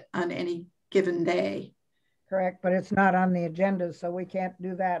warrant it on any given day. Correct, but it's not on the agenda, so we can't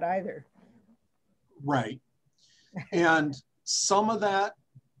do that either. Right. And some of that,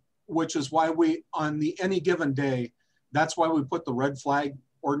 which is why we, on the any given day, that's why we put the red flag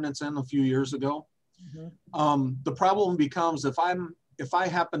ordinance in a few years ago. Mm-hmm. The problem becomes if I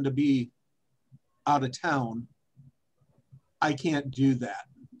happen to be out of town, I can't do that.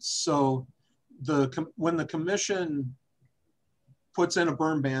 So when the commission puts in a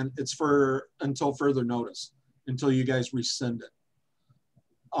burn ban, it's for until further notice, until you guys rescind it.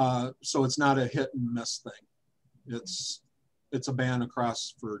 So it's not a hit and miss thing. It's a ban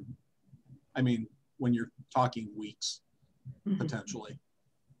across for, I mean, when you're talking weeks, potentially.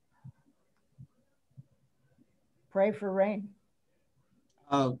 Pray for rain.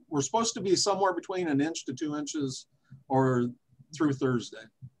 We're supposed to be somewhere between 1 inch to 2 inches or through Thursday.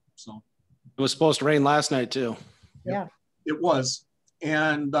 So it was supposed to rain last night too. Yeah, it was.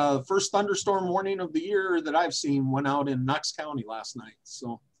 And the first thunderstorm warning of the year that I've seen went out in Knox County last night.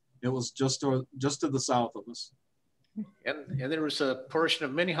 So it was just to the south of us. And there was a portion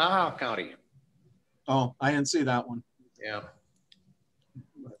of Minnehaha County. Oh, I didn't see that one. Yeah.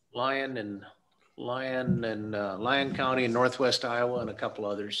 Lyon County in Northwest Iowa and a couple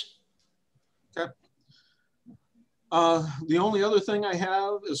others. Okay. The only other thing I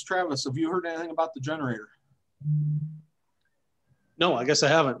have is, Travis, have you heard anything about the generator? No, I guess I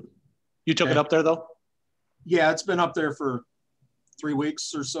haven't. You took it up there though? Yeah, it's been up there for 3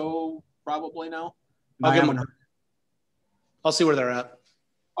 weeks or so, probably now. I'll see where they're at.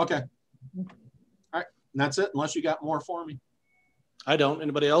 Okay. All right. And that's it, unless you got more for me. I don't.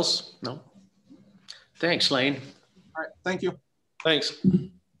 Anybody else? No. Thanks, Lane. All right. Thank you. Thanks.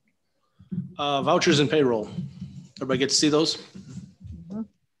 Vouchers and payroll. Everybody get to see those?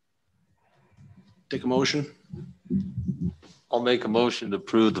 Take a motion. I'll make a motion to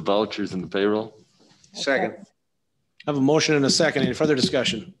approve the vouchers and the payroll. Second. I have a motion and a second. Any further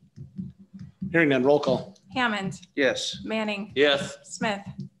discussion? Hearing none, roll call. Hammond, Yes. Manning, Yes. Smith,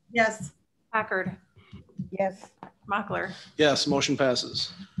 Yes. Packard, yes. Mochler. Yes, motion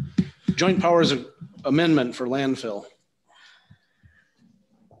passes. Joint powers amendment for landfill.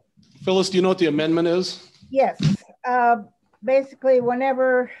 Phyllis, do you know what the amendment is? Yes. Basically,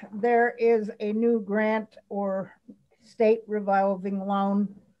 whenever there is a new grant or state revolving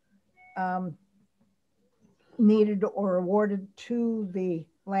loan needed or awarded to the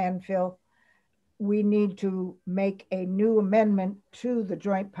landfill, we need to make a new amendment to the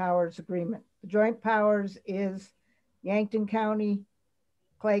joint powers agreement. The joint powers is Yankton County,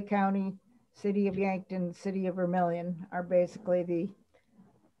 Clay County, City of Yankton, City of Vermillion are basically the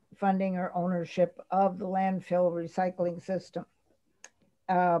funding or ownership of the landfill recycling system.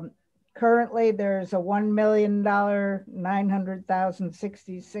 Currently, there's a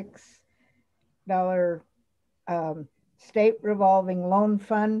 $1,900,066 state revolving loan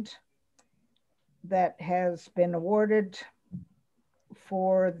fund that has been awarded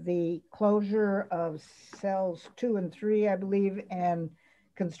for the closure of cells 2 and 3, I believe, and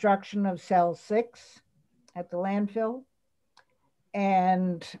construction of cell 6 at the landfill.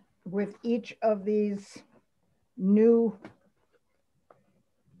 And with each of these new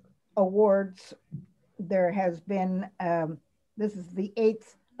awards, there has been, this is the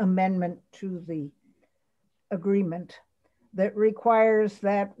 8th amendment to the agreement that requires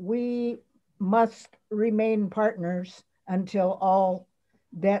that we must remain partners until all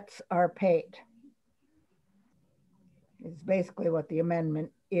debts are paid. It's basically what the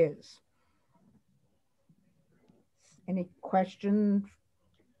amendment is. Any questions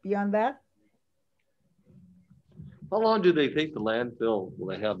beyond that? How long do they think the landfill, will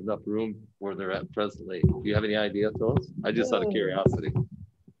they have enough room where they're at presently? Do you have any idea, Phyllis? I just out of curiosity.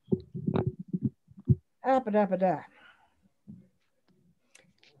 Appa-da-pa-da.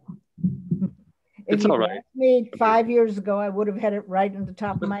 It's If all you right. asked me 5 years ago, I would have had it right in the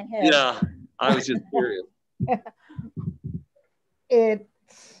top of my head. Yeah, I was just curious.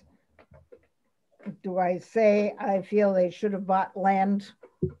 It's, do I say I feel they should have bought land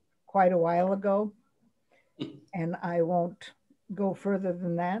quite a while ago? And I won't go further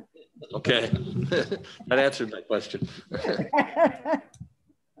than that. Okay, that answered my question.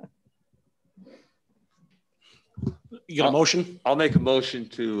 You got a motion? I'll make a motion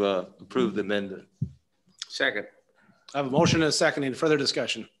to approve the amendment. Second. I have a motion and a second. Any further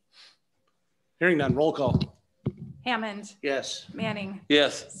discussion? Hearing none, roll call. Hammond, Yes. Manning,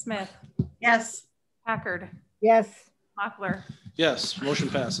 Yes. Smith, Yes. Packard, Yes, Mochler. Yes, motion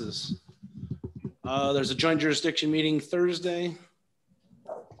passes. There's a joint jurisdiction meeting Thursday.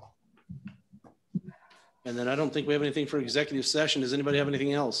 And then I don't think we have anything for executive session. Does anybody have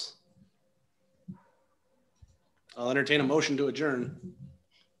anything else? I'll entertain a motion to adjourn.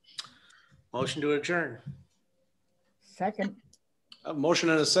 Motion to adjourn. second. I have a motion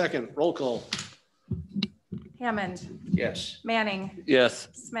and a second. Roll call. Hammond, Yes. Manning, Yes.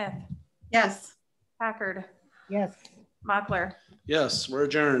 Smith, Yes. Packard, Yes. Mochler. Yes, we're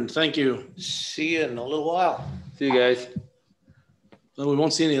adjourned. Thank you. See you in a little while. See you guys. Well, we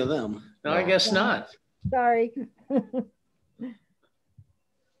won't see any of them. No, I guess not. Sorry.